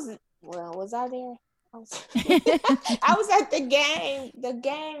 I was, well, was I there? I was, I was at the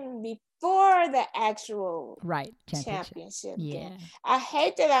game before the actual Right. Championship. championship game. Yeah. I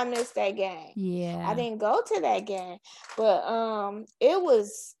hate that I missed that game. I Yeah. didn't go to that game, but it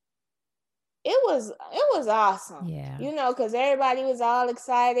was awesome. Yeah. Because everybody was all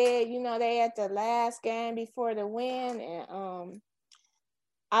excited. They at the last game before the win, and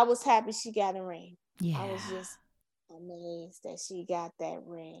I was happy she got a ring. I was Yeah. just amazed that she got that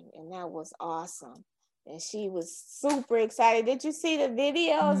ring, and that was awesome. And she was super excited. Did you see the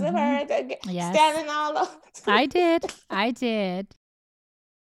videos of her Yes. standing all over? I did. I did.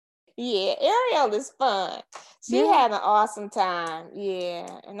 Yeah, Ariel is fun. She Yeah. had an awesome time.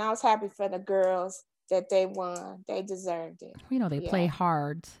 Yeah, and I was happy for the girls that they won. They deserved it. They play Yeah.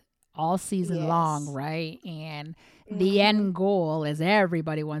 hard all season long, Yes. right? And the end goal is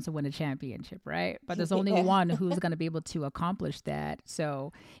everybody wants to win a championship, right? But there's only Yeah. one who's going to be able to accomplish that.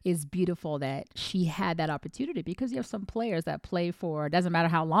 So it's beautiful that she had that opportunity, because you have some players that play for, it doesn't matter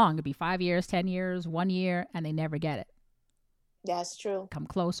how long, it could be 5 years, 10 years, 1 year, and they never get it, That's true. come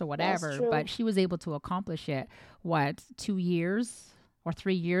close or whatever. true. But she was able to accomplish it, 2 years or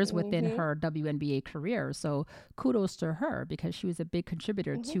 3 years within Mhm. her WNBA career. So kudos to her, because she was a big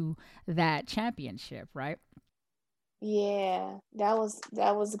contributor Mhm. to that championship, right? Yeah, that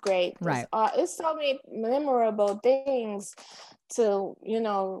was great. Right. It's so many memorable things to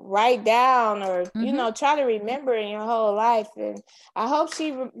write down, or try to remember in your whole life, and I hope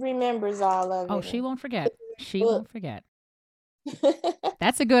she remembers all of Oh, it. she won't forget. She Book. won't forget.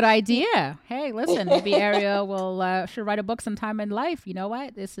 That's a good idea. Hey, listen, maybe Ariel will should write a book sometime in life. You know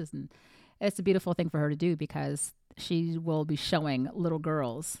what? It's a beautiful thing for her to do, because she will be showing little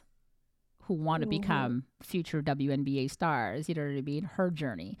girls who want to become future WNBA stars, to be in her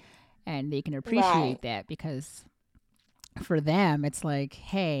journey, and they can appreciate Right. that, because for them it's like,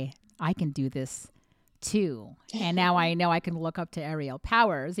 hey, I can do this too. And now I know I can look up to Ariel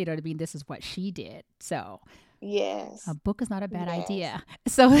Powers, this is what she did. So Yes. a book is not a bad Yes. idea.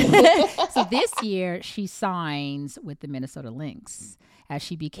 So, so this year she signs with the Minnesota Lynx, as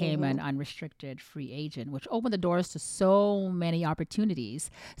she became an unrestricted free agent, which opened the doors to so many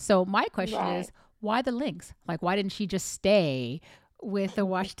opportunities. So my question Right. is, why the Lynx? Like, why didn't she just stay with the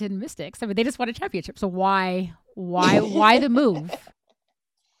Washington Mystics? I mean, they just won a championship. So why the move?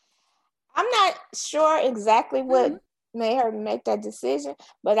 I'm not sure exactly what made her make that decision,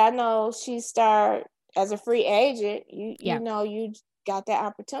 but I know she started as a free agent. You got that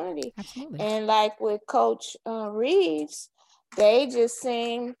opportunity, Absolutely. and like with Coach Reeves, they just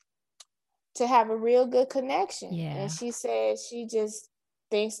seem to have a real good connection. Yeah. And she said she just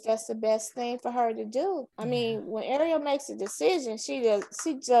thinks that's the best thing for her to do. I mean, when Ariel makes a decision, she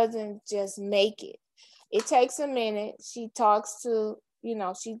doesn't just make it. It takes a minute. She talks to,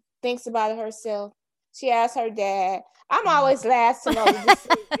 she thinks about it herself. She asks her dad. I'm always last to know the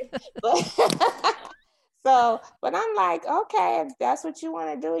decision. But I'm like, okay, if that's what you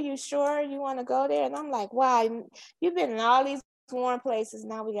want to do, you sure you want to go there? And I'm like, wow, you've been in all these warm places.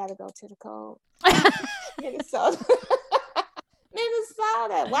 Now we got to go to the cold. Minnesota.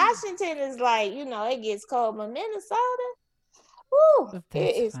 Minnesota. Washington is like, it gets cold, but Minnesota, whoo, it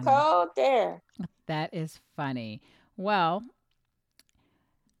That's is funny. cold there. That is funny. Well,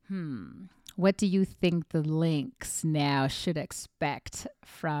 what do you think the Lynx now should expect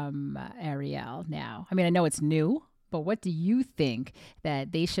from Ariel now? I mean, I know it's new, but what do you think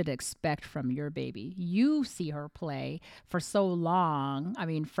that they should expect from your baby? You see her play for so long. I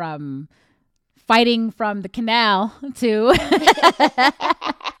mean, from fighting from the canal to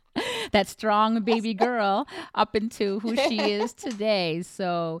that strong baby girl up into who she is today.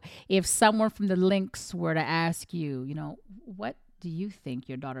 So if someone from the Lynx were to ask you, what do you think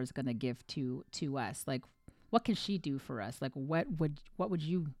your daughter is going to give to us? Like, what can she do for us? Like, what's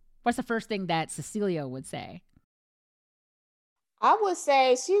the first thing that Cecilia would say? I would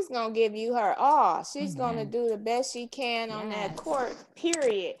say she's going to give you her all. She's going to Amen. do the best she can on that Yes. court,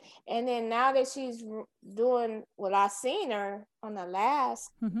 period. And then now that she's doing what I seen her on the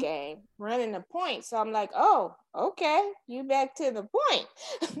last game, running the point. So I'm like, oh, okay, you back to the point.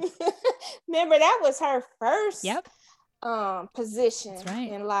 Remember, that was her first position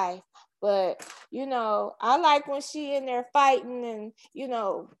in life. But, I like when she in there fighting and,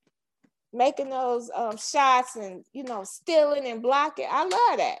 making those shots and, stealing and blocking. I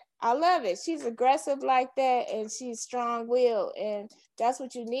love that. I love it. She's aggressive like that, and she's strong-willed, and that's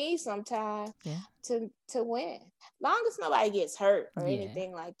what you need sometimes to win. Long as nobody gets hurt or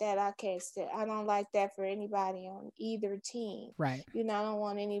anything like that, I don't like that for anybody on either team. Right. I don't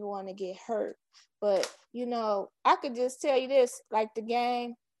want anyone to get hurt. But, I could just tell you this, like the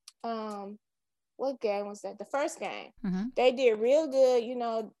game what game was that? The first game. Mm-hmm. They did real good.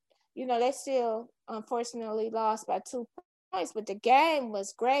 They still unfortunately lost by 2 points, but the game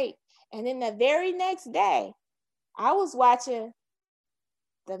was great. And then the very next day, I was watching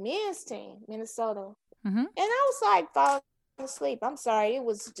the men's team, Minnesota, Mm-hmm. and I was like falling asleep. I'm sorry, it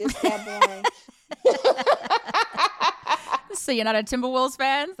was just that boring. So you're not a Timberwolves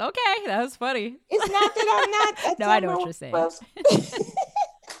fan? Okay, that was funny. It's not that I'm not. No, I know what you're saying.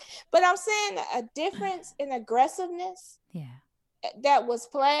 But I'm saying a difference in aggressiveness Yeah. that was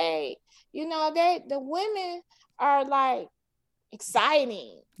played. The women are like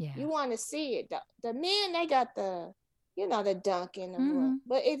exciting. Yeah. You want to see it. The men, they got the dunking. Mhm.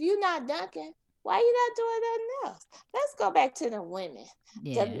 But if you're not dunking, why you not doing nothing else? Let's go back to the women.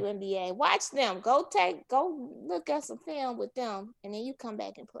 Yeah. WNBA. Watch them. Go look at some film with them, and then you come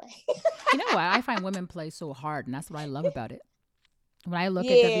back and play. You know what? I find women play so hard, and that's what I love about it. When I look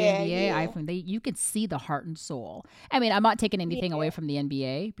at Yeah, WNBA, I yeah. find you can see the heart and soul. I mean, I'm not taking anything away from the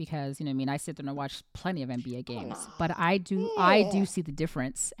NBA because I sit there and watch plenty of NBA games, but I do Yeah. see the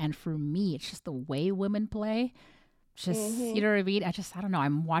difference. And for me, it's just the way women play. Just you know what I mean? I don't know.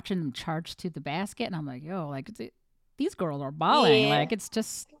 I'm watching them charge to the basket, and I'm like, yo, like these girls are balling. Yeah. Like it's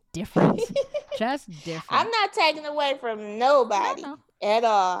just different, just different. I'm not taking away from nobody No. at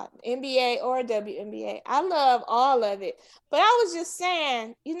all, NBA or WNBA. I love all of it. But I was just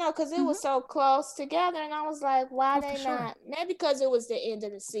saying, because it was so close together, and I was like, why Mm-hmm. Oh, for they sure. not? Maybe because it was the end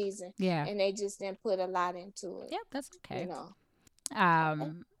of the season, Yeah. and they just didn't put a lot into it. Yep, that's okay. You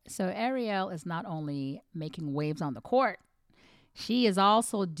know. So Ariel is not only making waves on the court, she is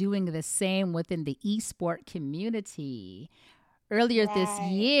also doing the same within the esport community. Earlier this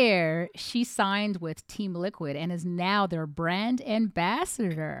Right. year, she signed with Team Liquid and is now their brand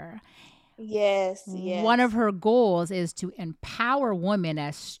ambassador. Yes. One of her goals is to empower women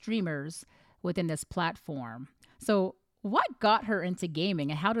as streamers within this platform. So, what got her into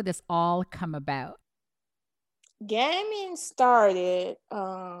gaming and how did this all come about? Gaming started.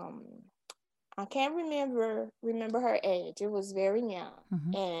 I can't remember her age. It was very young,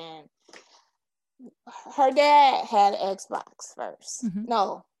 Mhm. and her dad had an Xbox 1st. Mhm.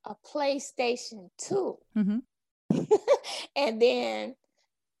 No, a PlayStation 2. Mm-hmm. And then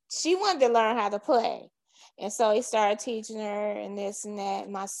she wanted to learn how to play. And so he started teaching her and this and that.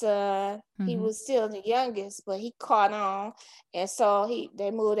 My son, he Mhm. was still the youngest, but he caught on. And so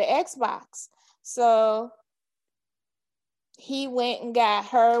they moved to Xbox. So he went and got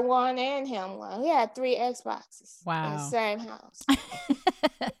her one and him one. He had 3 Xboxes in Wow. the same house.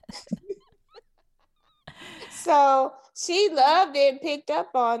 So she loved it, picked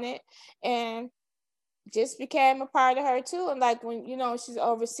up on it, and just became a part of her too. And like when she's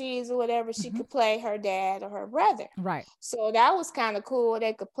overseas or whatever, she could play her dad or her brother. Right. So that was kind of cool.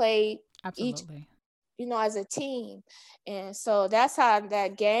 They could play Absolutely. as a team. And so that's how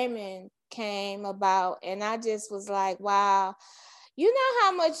that gaming came about. And I just was like, wow, you know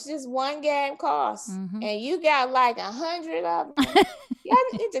how much this one game costs? Mhm. And you got like 100 of them. Y'all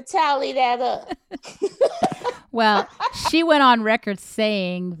need to tally that up. Well, she went on record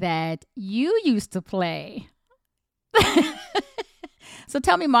saying that you used to play. So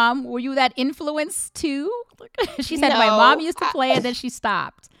tell me, Mom, were you that influence too? She said, my No, mom used to play and then she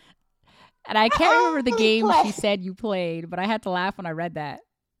stopped. And I can't remember the only game play- she said you played, but I had to laugh when I read that.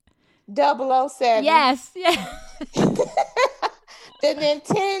 007. Yes. Yeah. The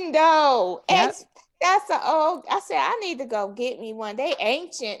Nintendo. Yep. That's an old. I said I need to go get me one. They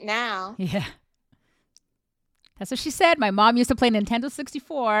ancient now. Yeah. That's what she said. My mom used to play Nintendo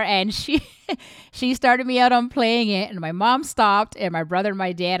 64 and she started me out on playing it and my mom stopped and my brother and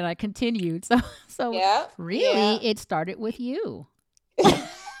my dad and I continued. So Yep. really Yeah. it started with you.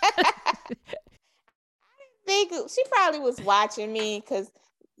 Think she probably was watching me because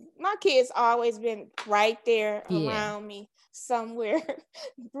my kids always been right there Yeah. around me somewhere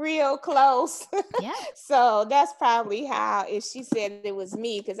real close. Yeah. So that's probably how, if she said it was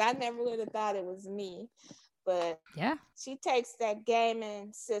me, because I never would have thought it was me. But Yeah. she takes that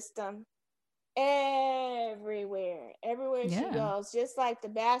gaming system everywhere she Yeah. goes, just like the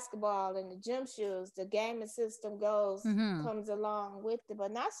basketball and the gym shoes. The gaming system Mhm. comes along with it.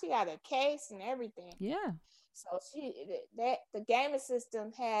 But now she got a case and everything. Yeah. So the gaming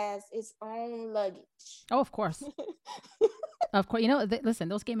system has its own luggage. Oh, of course. Of course. Listen,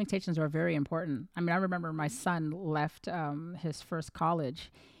 those gaming stations are very important. I mean, I remember my son left his first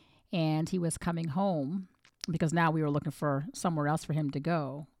college and he was coming home because now we were looking for somewhere else for him to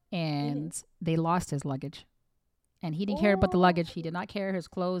go. And they lost his luggage. And he didn't care about the luggage. He did not care. His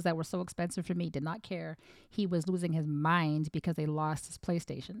clothes that were so expensive for me, did not care. He was losing his mind because they lost his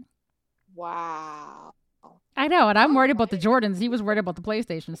PlayStation. Wow. I know, and I'm All worried about the right. Jordans. He was worried about the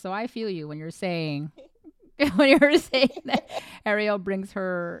PlayStation. So I feel you when you're saying when you're saying that Ariel brings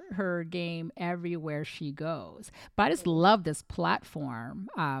her game everywhere she goes. But I just love this platform,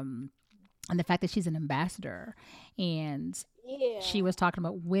 and the fact that she's an ambassador, and she Yeah. was talking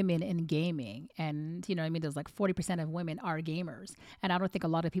about women in gaming, and you know what I mean, there's like 40% of women are gamers, and I don't think a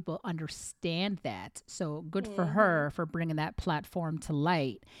lot of people understand that. So good for Mm-hmm. her for bringing that platform to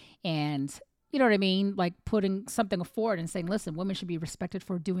light, and you know what I mean, like putting something forward and saying, listen, women should be respected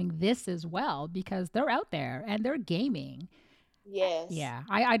for doing this as well because they're out there and they're gaming. Yes. Yeah,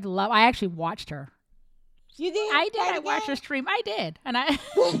 I'd love. I actually watched her. You did I did. play I the watched her game? stream. I did, and I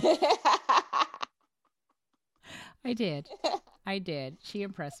I did. I did. She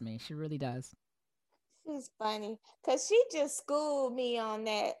impressed me. She really does. She's funny because she just schooled me on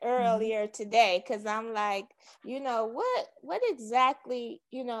that Hmm. earlier today. Because I'm like, what exactly,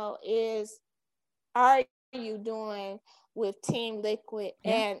 is are you doing with Team Liquid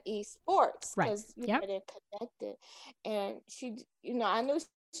Yeah. and esports? Right. Because Yep. they're connected, and I knew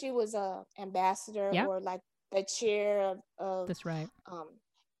she was a ambassador Yep. or like the chair of That's right. um,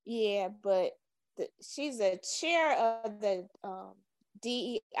 yeah, but she's a chair of the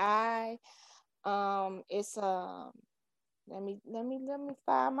DEI. It's let me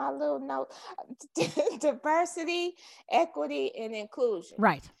find my little note. Diversity, equity, and inclusion.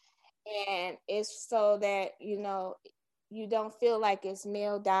 Right. And it's so that you don't feel like it's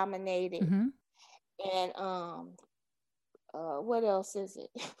male dominated. Hmm. And what else is it?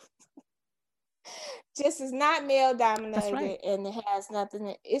 Just is not male That's right. dominated, and it has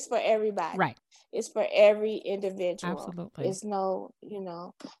nothing. It's for everybody. Right. It's for every individual. Absolutely. It's no,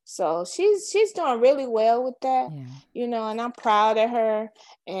 so she's doing really well with that, Yeah. and I'm proud of her,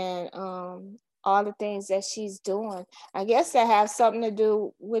 and all the things that she's doing. I guess that have something to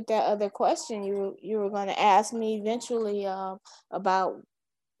do with that other question you were going to ask me eventually, about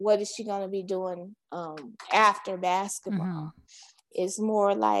what is she going to be doing after Hmm. basketball. It's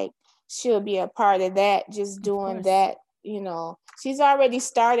more like she'll be a part of that, just Of doing course. that. She's already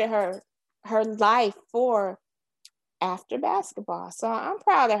started her life for after basketball. So I'm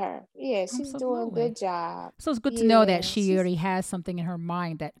proud of her. Yeah, she's doing a Absolutely. good job. So it's good to know that Yeah, she already has something in her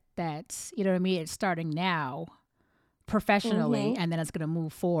mind that you know what I mean. It's starting now professionally, mhm. and then it's going to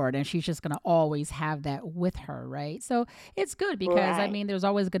move forward, and she's just going to always have that with her, right? So it's good because I Right. mean, there's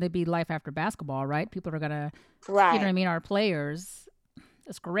always going to be life after basketball, right? People are going to, you know what Right. I mean. Our players,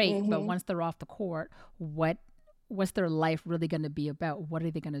 it's great, but Mhm. once they're off the court, what's their life really going to be about? What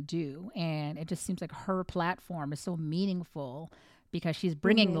are they going to do? And it just seems like her platform is so meaningful because she's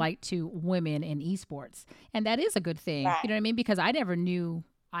bringing Mhm. light to women in esports, and that is a good thing. You Right. know what I mean? Because I never knew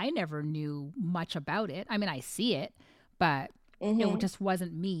much about it. I mean, I see it, but Mhm. just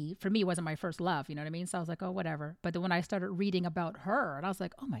wasn't me. For me, it wasn't my first love. You know what I mean? So I was like, oh, whatever. But then when I started reading about her, and I was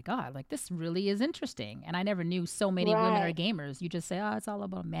like, oh my God, like this really is interesting. And I never knew so many women are Right. gamers. You just say, oh, it's all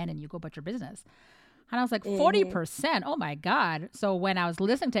about men and you go about your business. And I was like, Mhm. 40%? Oh my God. So when I was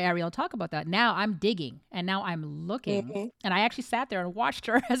listening to Ariel talk about that, now I'm digging and now I'm looking. Mhm. And I actually sat there and watched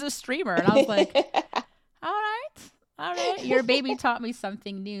her as a streamer. And I was like, all right. All right. Your baby taught me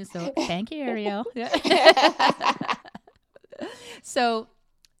something new. So thank you, Ariel. So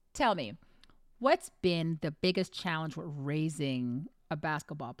tell me, what's been the biggest challenge with raising a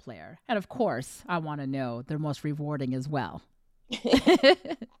basketball player? And of course, I want to know the most rewarding as well.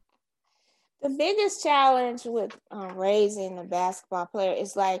 The biggest challenge with raising a basketball player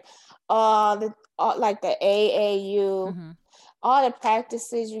is like like the AAU, Hmm. all the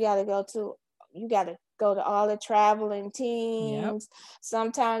practices you got to go to. You got to go to all the traveling Yep. teams.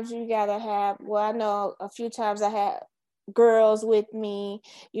 Sometimes you got to have, well, I know a few times I had girls with me,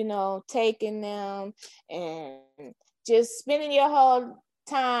 taking them and just spending your whole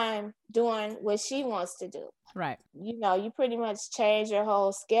time doing what she wants to do. Right. You pretty much change your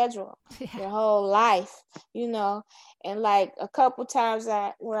whole schedule, Yeah. your whole life, you know. And like a couple times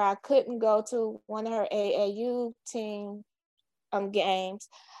where I couldn't go to one of her AAU team games,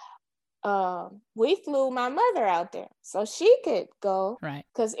 we flew my mother out there so she could go, Right.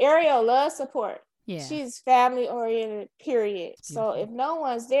 because Ariel loves support. Yeah. She's family oriented, period. It's So beautiful. if no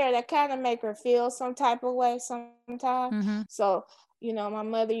one's there, that kind of make her feel some type of way sometimes. Hmm. So my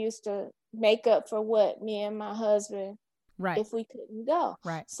mother used to make up for what me and my husband, Right. if we couldn't go.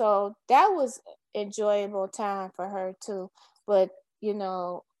 Right. So that was enjoyable time for her too. But you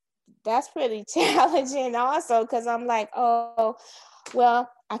know, that's pretty challenging also, because I'm like, oh, well,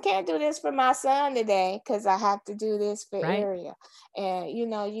 I can't do this for my son today because I have to do this for Right. Area. And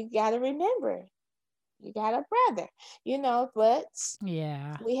you got to remember, you got a brother, but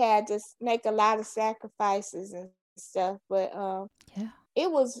Yeah. we had to make a lot of sacrifices and stuff, but Yeah.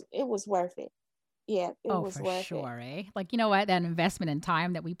 it was worth it. Yeah, it Oh, was for worth it. sure, eh? Like, you know what? That investment in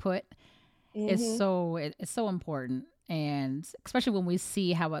time that we put is Mhm. it's so important. And especially when we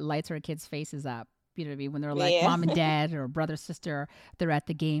see how it lights our kids' faces up. You know what I mean? When they're like Yeah. mom and dad or brother, sister, they're at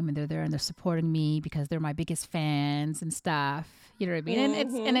the game and they're there and they're supporting me because they're my biggest fans and stuff. You know what I mean? And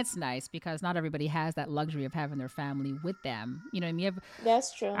Mhm. it's nice because not everybody has that luxury of having their family with them. You know what I mean?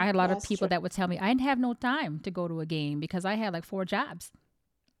 That's true. I had a lot of That's people true. that would tell me I didn't have no time to go to a game because I had like 4 jobs.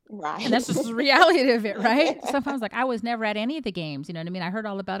 And Right. that's just the reality of it, right? Sometimes, like, I was never at any of the games. You know what I mean? I heard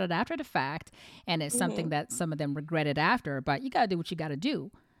all about it after the fact, and it's something Mhm. that some of them regretted after. But you got to do what you got to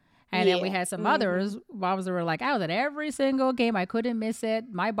do. And then we Yeah. had some Mhm. others, moms that were like, I was at every single game. I couldn't miss it.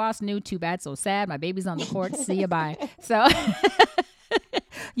 My boss knew. Too bad. So sad. My baby's on the court. See you. Bye. So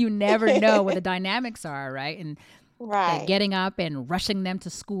you never know what the dynamics are, right? And Right. getting up and rushing them to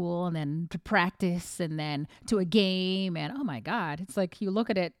school and then to practice and then to a game. And oh my God, it's like you look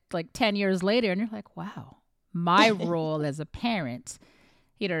at it like 10 years later and you're like, wow, my role as a parent,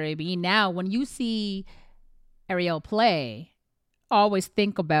 you know what I mean? Now, when you see Ariel play, always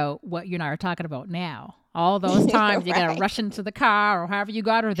think about what you and I are talking about now. All those times you got to Right. rush into the car or however you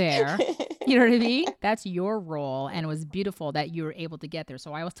got her there. You know what I mean? That's your role. And it was beautiful that you were able to get there.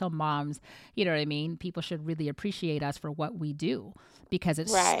 So I always tell moms, you know what I mean? People should really appreciate us for what we do because it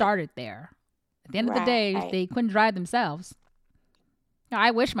Right. started there. At the end of the day, if Right. they couldn't drive themselves.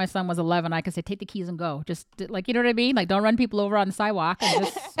 I wish my son was 11. I could say, take the keys and go. Just like, you know what I mean? Like, don't run people over on the sidewalk and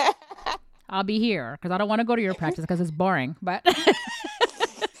just, I'll be here because I don't want to go to your practice because it's boring, but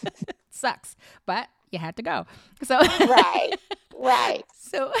sucks. But you had to go. So, Right. Right.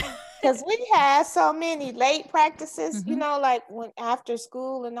 so, Because we had so many late practices, mhm, like when after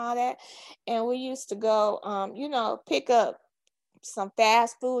school and all that. And we used to go, pick up some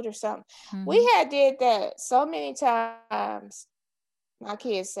fast food or something. We mhm. had did that so many times. My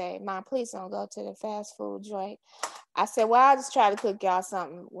kids say, Mom, please don't go to the fast food joint. I said, well, I'll just try to cook y'all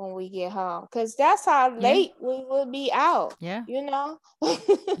something when we get home. Because that's how Yeah, late we would be out, yeah, you know?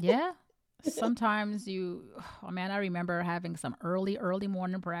 yeah. Sometimes oh man, I remember having some early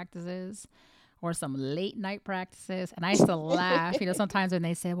morning practices or some late night practices. And I used to laugh, sometimes when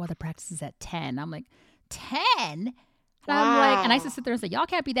they say, well, the practice is at 10. I'm like, 10? And I'm like, and I used to Wow. sit there and say, y'all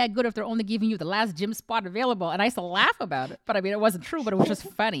can't be that good if they're only giving you the last gym spot available. And I used to laugh about it. But I mean, it wasn't true, but it was just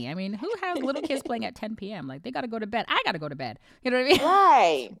funny. I mean, who has little kids playing at 10 p.m.? Like, they got to go to bed. I got to go to bed. You know what I mean?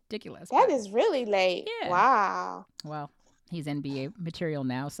 It's Right. ridiculous. That But is really late. yeah, Wow. well, he's NBA material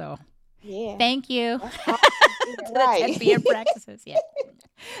now. So Yeah. thank you That's awesome. Yeah, to the 10 p.m. right. practices. Yeah.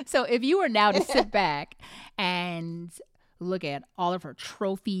 So if you were now to sit back and look at all of her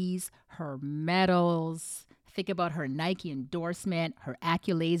trophies, her medals, think about her Nike endorsement, her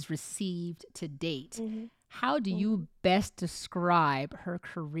accolades received to date, Mhm. how do Mhm. you best describe her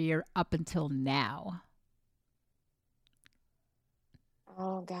career up until now?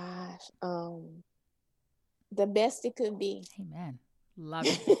 Oh gosh. The best it could be. Amen. Love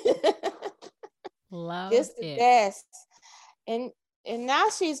it. Love Just the it. best. And and now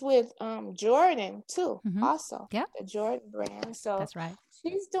she's with Jordan too, Mm-hmm. also. Yep, The Jordan brand. So that's right.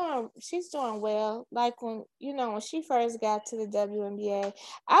 she's doing well. Like when she first got to the WNBA,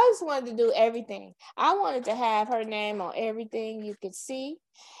 I just wanted to do everything. I wanted to have her name on everything you could see,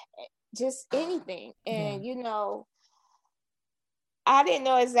 just anything. Yeah, And I didn't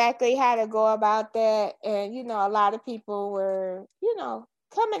know exactly how to go about that. And, a lot of people were,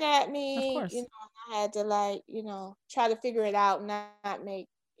 coming at of me, course. and I had to try to figure it out and not make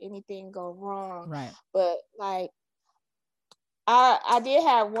anything go wrong. Right. But like I did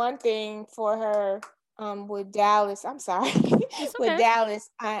have one thing for her with Dallas. I'm sorry. It's With okay. Dallas,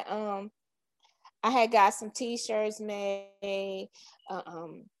 I had got some t-shirts made, uh,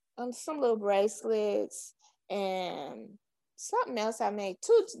 um, some little bracelets, and something else I made.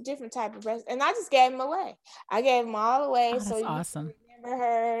 Two different type of bracelets, and I just gave them away. I gave them all away, Oh, so that's you can awesome. remember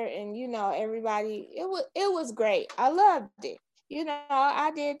her, and everybody. It was great. I loved it.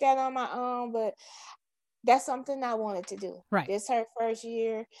 I did that on my own, but that's something I wanted to do. Right. This her first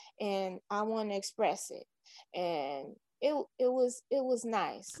year, and I want to express it, and it was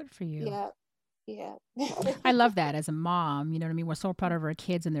nice. Good for you. Yeah, yeah. I love that as a mom. You know what I mean? We're so proud of our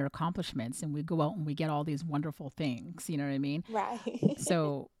kids and their accomplishments, and we go out and we get all these wonderful things. You know what I mean? Right.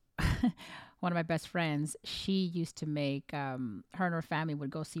 So, one of my best friends, she used to make, her and her family would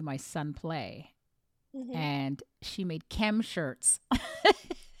go see my son play, Mhm. and she made chem shirts.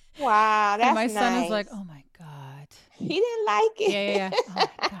 Wow, And that's my son is like, nice. oh my God. He didn't like Yeah, yeah, yeah. it. Oh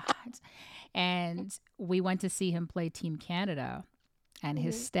my God. And we went to see him play Team Canada. And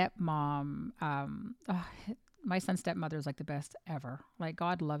his stepmom, my son's stepmother is like the best ever. Like,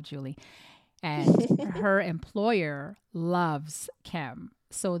 God loved Julie. And her employer loves Kem.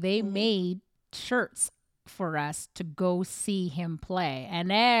 So they made shirts for us to go see him play.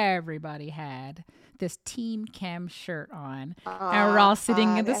 And everybody had this Team Kem shirt on. And we're all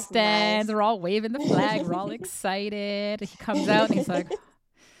sitting in the stands. Nice. We're all waving the flag. We're all excited. He comes out and he's like...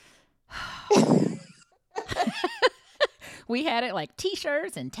 We had it like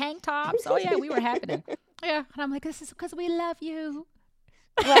T-shirts and tank tops. Oh, yeah, we were happening. Yeah. And I'm like, this is because we love you.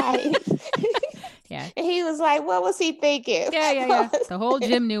 Right. Yeah. And he was like, what was he thinking? Yeah. The whole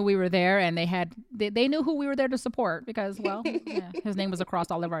gym knew we were there, and they knew who we were there to support because, well, yeah, his name was across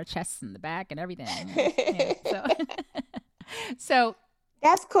all of our chests and the back and everything. Yeah, so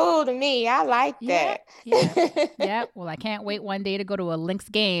That's cool to me. I like that. Yeah. Well, I can't wait one day to go to a Lynx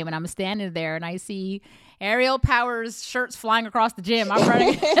game, and I'm standing there and I see Aerial Powers shirts flying across the gym. I'm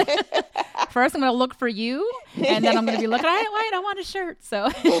running. First, I'm going to look for you, and then I'm going to be looking. Wait, I want a shirt. So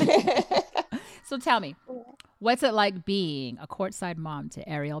tell me, what's it like being a courtside mom to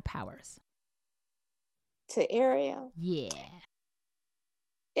Aerial Powers? To Ariel? Yeah.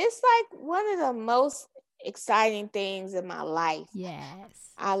 It's like one of the most exciting things in my life.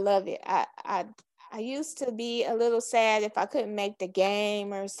 Yes. I love it. I used to be a little sad if I couldn't make the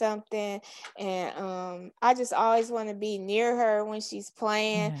game or something, and I just always want to be near her when she's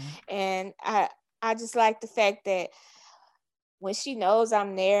playing, and I just like the fact that when she knows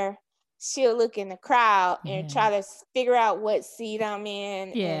I'm there, she'll look in the crowd and try to figure out what seat I'm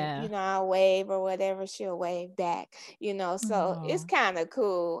in. And, I'll wave or whatever, she'll wave back, so it's kind of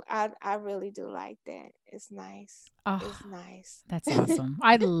cool. I really do like that. It's nice. Oh, it's nice. That's awesome.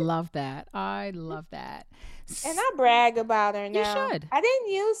 I love that. And I brag about her now. You should. I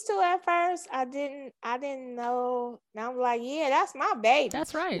didn't used to at first. I didn't know. Now I'm like, yeah, that's my baby.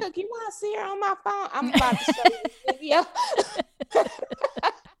 That's right. Look, you want to see her on my phone? I'm about to show you this video.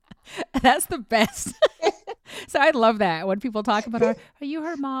 That's the best. So I love that when people talk about her. Are you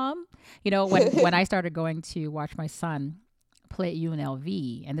her mom? When I started going to watch my son play at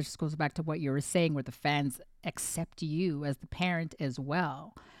UNLV, and this just goes back to what you were saying, where the fans accept you as the parent as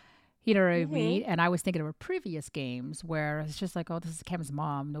well. You know what I mean? And I was thinking of our previous games where it's just like, oh, this is Kem's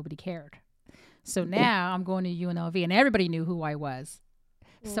mom. Nobody cared. So now I'm going to UNLV, and everybody knew who I was.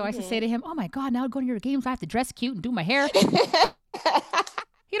 So I used to say to him, oh my God, now going to your games, I have to dress cute and do my hair.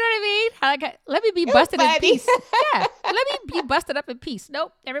 You know what I mean? Let me be busted in peace. Yeah, let me be busted up in peace.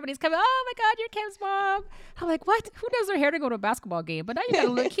 Nope, everybody's coming. Oh my God, you're Kem's mom. I'm like, what? Who does their hair to go to a basketball game? But now you got to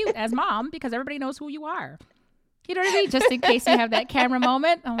look cute as mom because everybody knows who you are. You know what I mean? Just in case you have that camera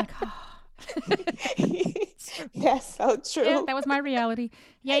moment. I'm like, oh. That's so true. Yeah, that was my reality.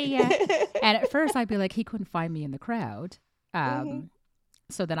 Yeah. And at first I'd be like, he couldn't find me in the crowd.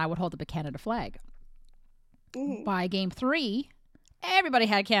 So then I would hold up a Canada flag. By game 3, everybody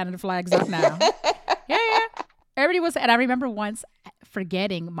had Canada flags up now. Yeah. Everybody was, and I remember once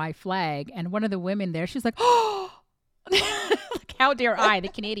forgetting my flag, and one of the women there, she's like, oh, like, how dare I, the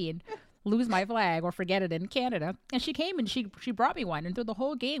Canadian, lose my flag or forget it in Canada? And she came and she brought me one, and through the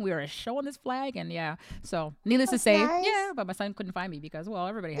whole game we were showing this flag, and yeah. So needless to say, nice. Yeah, but my son couldn't find me because, well,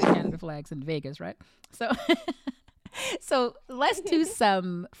 everybody had Canada flags in Vegas, right? So let's do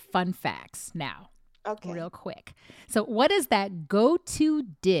some fun facts now. Okay. Real quick. So what is that go-to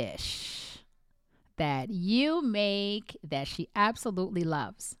dish that you make that she absolutely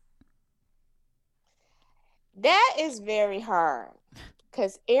loves? That is very hard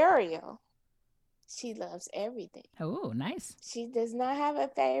because Ariel, she loves everything. Oh, nice. She does not have a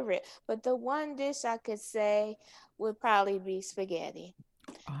favorite, but the one dish I could say would probably be spaghetti.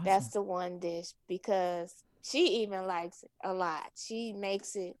 Awesome. That's the one dish because she even likes it a lot. She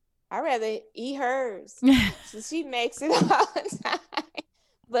makes it. I'd rather eat hers. So she makes it all the time.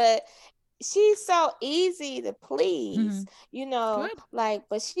 But she's so easy to please, Good.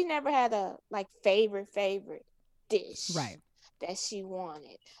 but she never had a favorite dish that she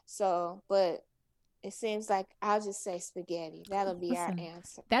wanted. So, but it seems like I'll just say spaghetti. That'll be our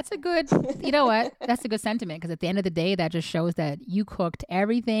answer. That's a good, you know what? That's a good sentiment because at the end of the day, that just shows that you cooked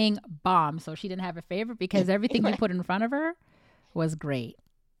everything bomb. So she didn't have a favorite because everything you put in front of her was great.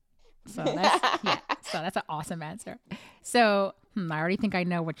 So that's an awesome answer. So I already think I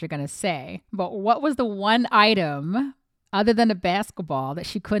know what you're going to say, but what was the one item other than a basketball that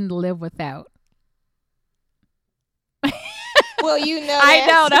she couldn't live without? Well, you know. I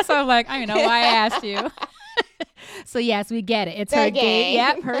know. That's why I'm like, I know why I asked you. So yes, we get it. It's her game.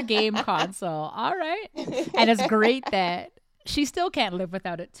 Yep, her game console. All right. And it's great that she still can't live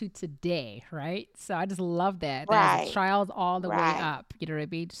without it to today, right? So I just love that. That as a Right. child all the way Right. up, you know what I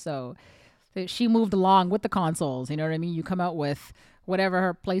mean? So she moved along with the consoles, you know what I mean? You come out with whatever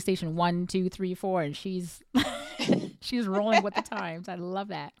her PlayStation 1, 2, 3, 4, and she's she's rolling with the times. I love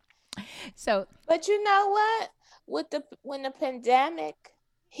that. So, But you know what? With the when the pandemic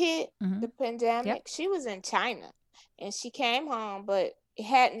hit, mhm. the Yep. pandemic, she was in China and she came home, but it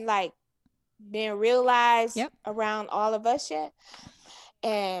hadn't like been realized Yep. around all of us yet.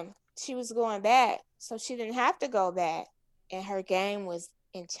 And she was going back, so she didn't have to go back. And her game was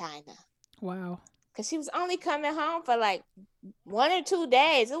in China. Wow. Because she was only coming home for like 1 or 2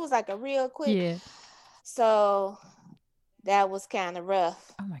 days. It was like a real quick. Yeah. So that was kind of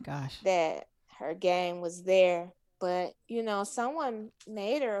rough Oh my gosh. that her game was there. But someone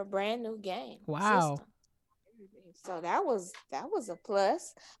made her a brand new game Wow. system. So that was a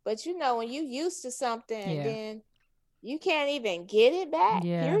plus. But when you used to something and Yeah. then you can't even get it back,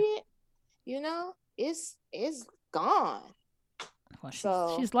 Yeah. period. It's gone. Well,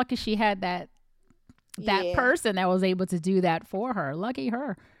 So she's lucky she had that yeah. person that was able to do that for her. Lucky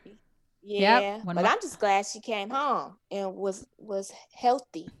her. Yep. Yeah, When but my, I'm just glad she came home and was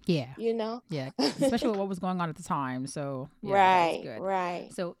yeah. you know. Yeah. Especially with what was going on at the time. So yeah, that was Right, good. right.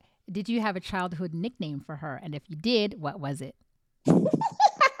 So did you have a childhood nickname for her? And if you did, what was it?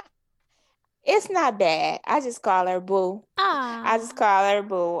 It's not bad. I just call her Boo. I just Ah. call her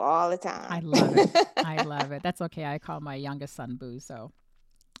Boo all the I time. love it. I love it. That's okay. I call my youngest son Boo. So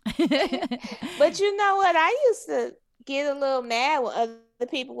But you know what? I used to get a little mad when other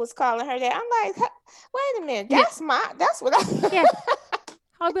people was calling her that. I'm like, wait a minute, yeah. that's what I Yeah.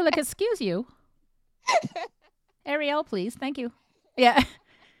 I'll be like, excuse you. Ariel, please. Thank you. Yeah.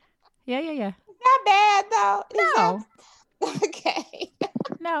 Yeah. not bad though. Is No. that okay?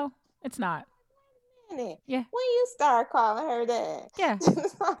 No, it's not. Minute. Yeah. When you start calling her that. Yeah.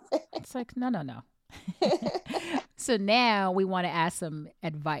 It's like, no. So now we want to ask some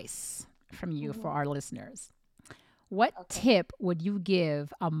advice from you for our listeners. What Okay. tip would you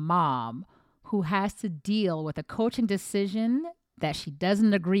give a mom who has to deal with a coaching decision that she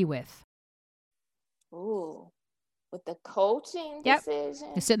doesn't agree with? Ooh, with the coaching Yep. decision.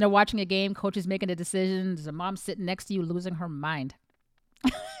 You're sitting there watching a game, coach is making a decision, there's a mom sitting next to you losing her mind.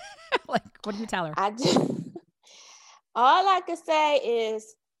 Like, what do you tell her? I just, all I can say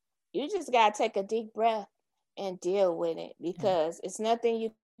is you just gotta take a deep breath and deal with it because it's nothing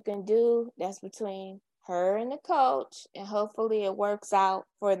you can do. That's between her and the coach, and hopefully it works out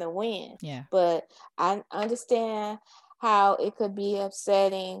for the win. Yeah. But I understand how it could be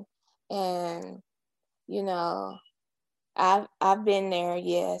upsetting, and I've been there.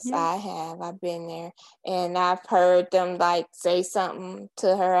 Yes, Yeah. I have. I've been there, and I've heard them like say something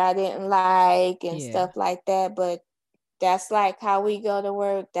to her I didn't like and Yeah. stuff like that. But that's like how we go to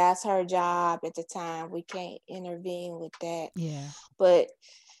work. That's her job at the time. We can't intervene with that. Yeah. But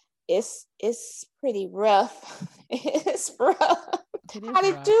it's pretty rough. It's rough. It is How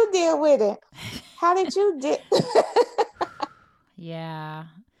did rough. you deal with it? How did you deal? Yeah.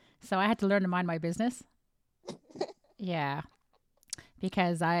 So I had to learn to mind my business. Yeah.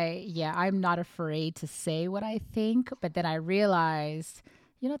 Because I'm not afraid to say what I think, but then I realized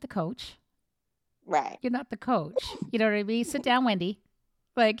you're not the coach. Right. You're not the coach. You know what I mean? Sit down, Wendy.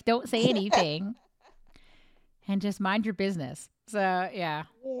 Like, don't say anything and just mind your business. So, yeah.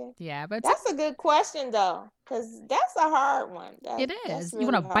 Yeah. But That's a good question though, because that's a hard one. it That's is. really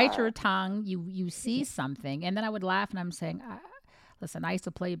You want to bite your hard. tongue. You see something. And then I would laugh and I'm saying, listen, I used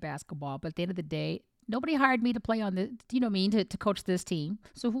to play basketball, but at the end of the day, nobody hired me to play on the, you know what I mean, to coach this team.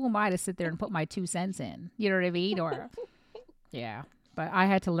 So who am I to sit there and put my 2 cents in? You know what I mean? Or, yeah. But I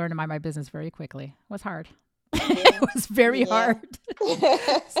had to learn to mind my business very quickly. It was hard. It was very Yeah. hard.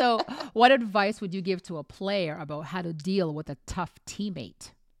 So, what advice would you give to a player about how to deal with a tough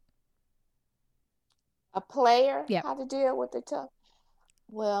teammate? A player, Yep. how to deal with the tough.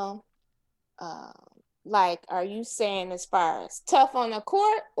 Well, uh, like, are you saying as far as tough on the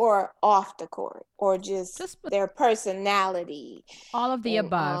court or off the court, or just Just with their personality all of the and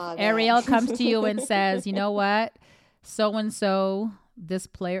above. all Ariel comes to you and that? says, you know what? So and so, this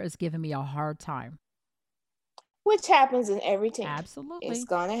player is giving me a hard time. Which happens in every team. It's Absolutely.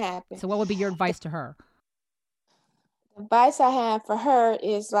 gonna happen. So, what would be your advice to her? The advice I have for her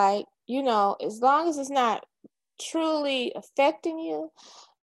is like, as long as it's not truly affecting you,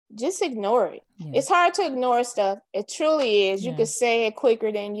 just ignore it. Yeah. It's hard to ignore stuff. It truly is. You Yeah. can say it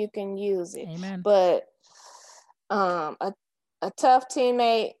quicker than you can use it. Amen. But a tough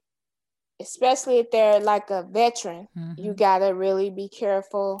teammate, especially if they're like a veteran, you Mhm. gotta really be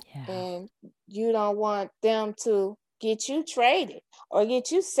careful, Yeah. and you don't want them to get you traded or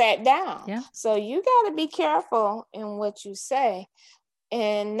get you sat down. Yeah. So you got to be careful in what you say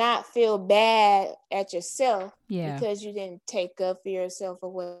and not feel bad at yourself Yeah. because you didn't take up for yourself or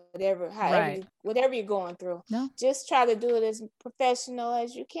whatever, Right. whatever you're going through. No. Just try to do it as professional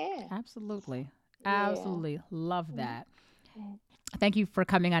as you can. Absolutely. Yeah. Absolutely. Love that. Mhm. Thank you for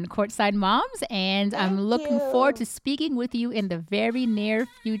coming on Courtside Moms, and I'm Thank looking forward to you. speaking with you in the very near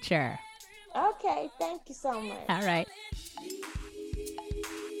future. Okay, thank you so much. All right.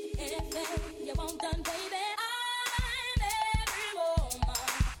 Anything you want done, baby. I'm every woman.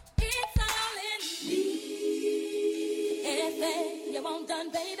 It's all in me. Anything you want done,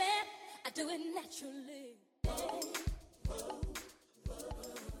 baby. I do it naturally.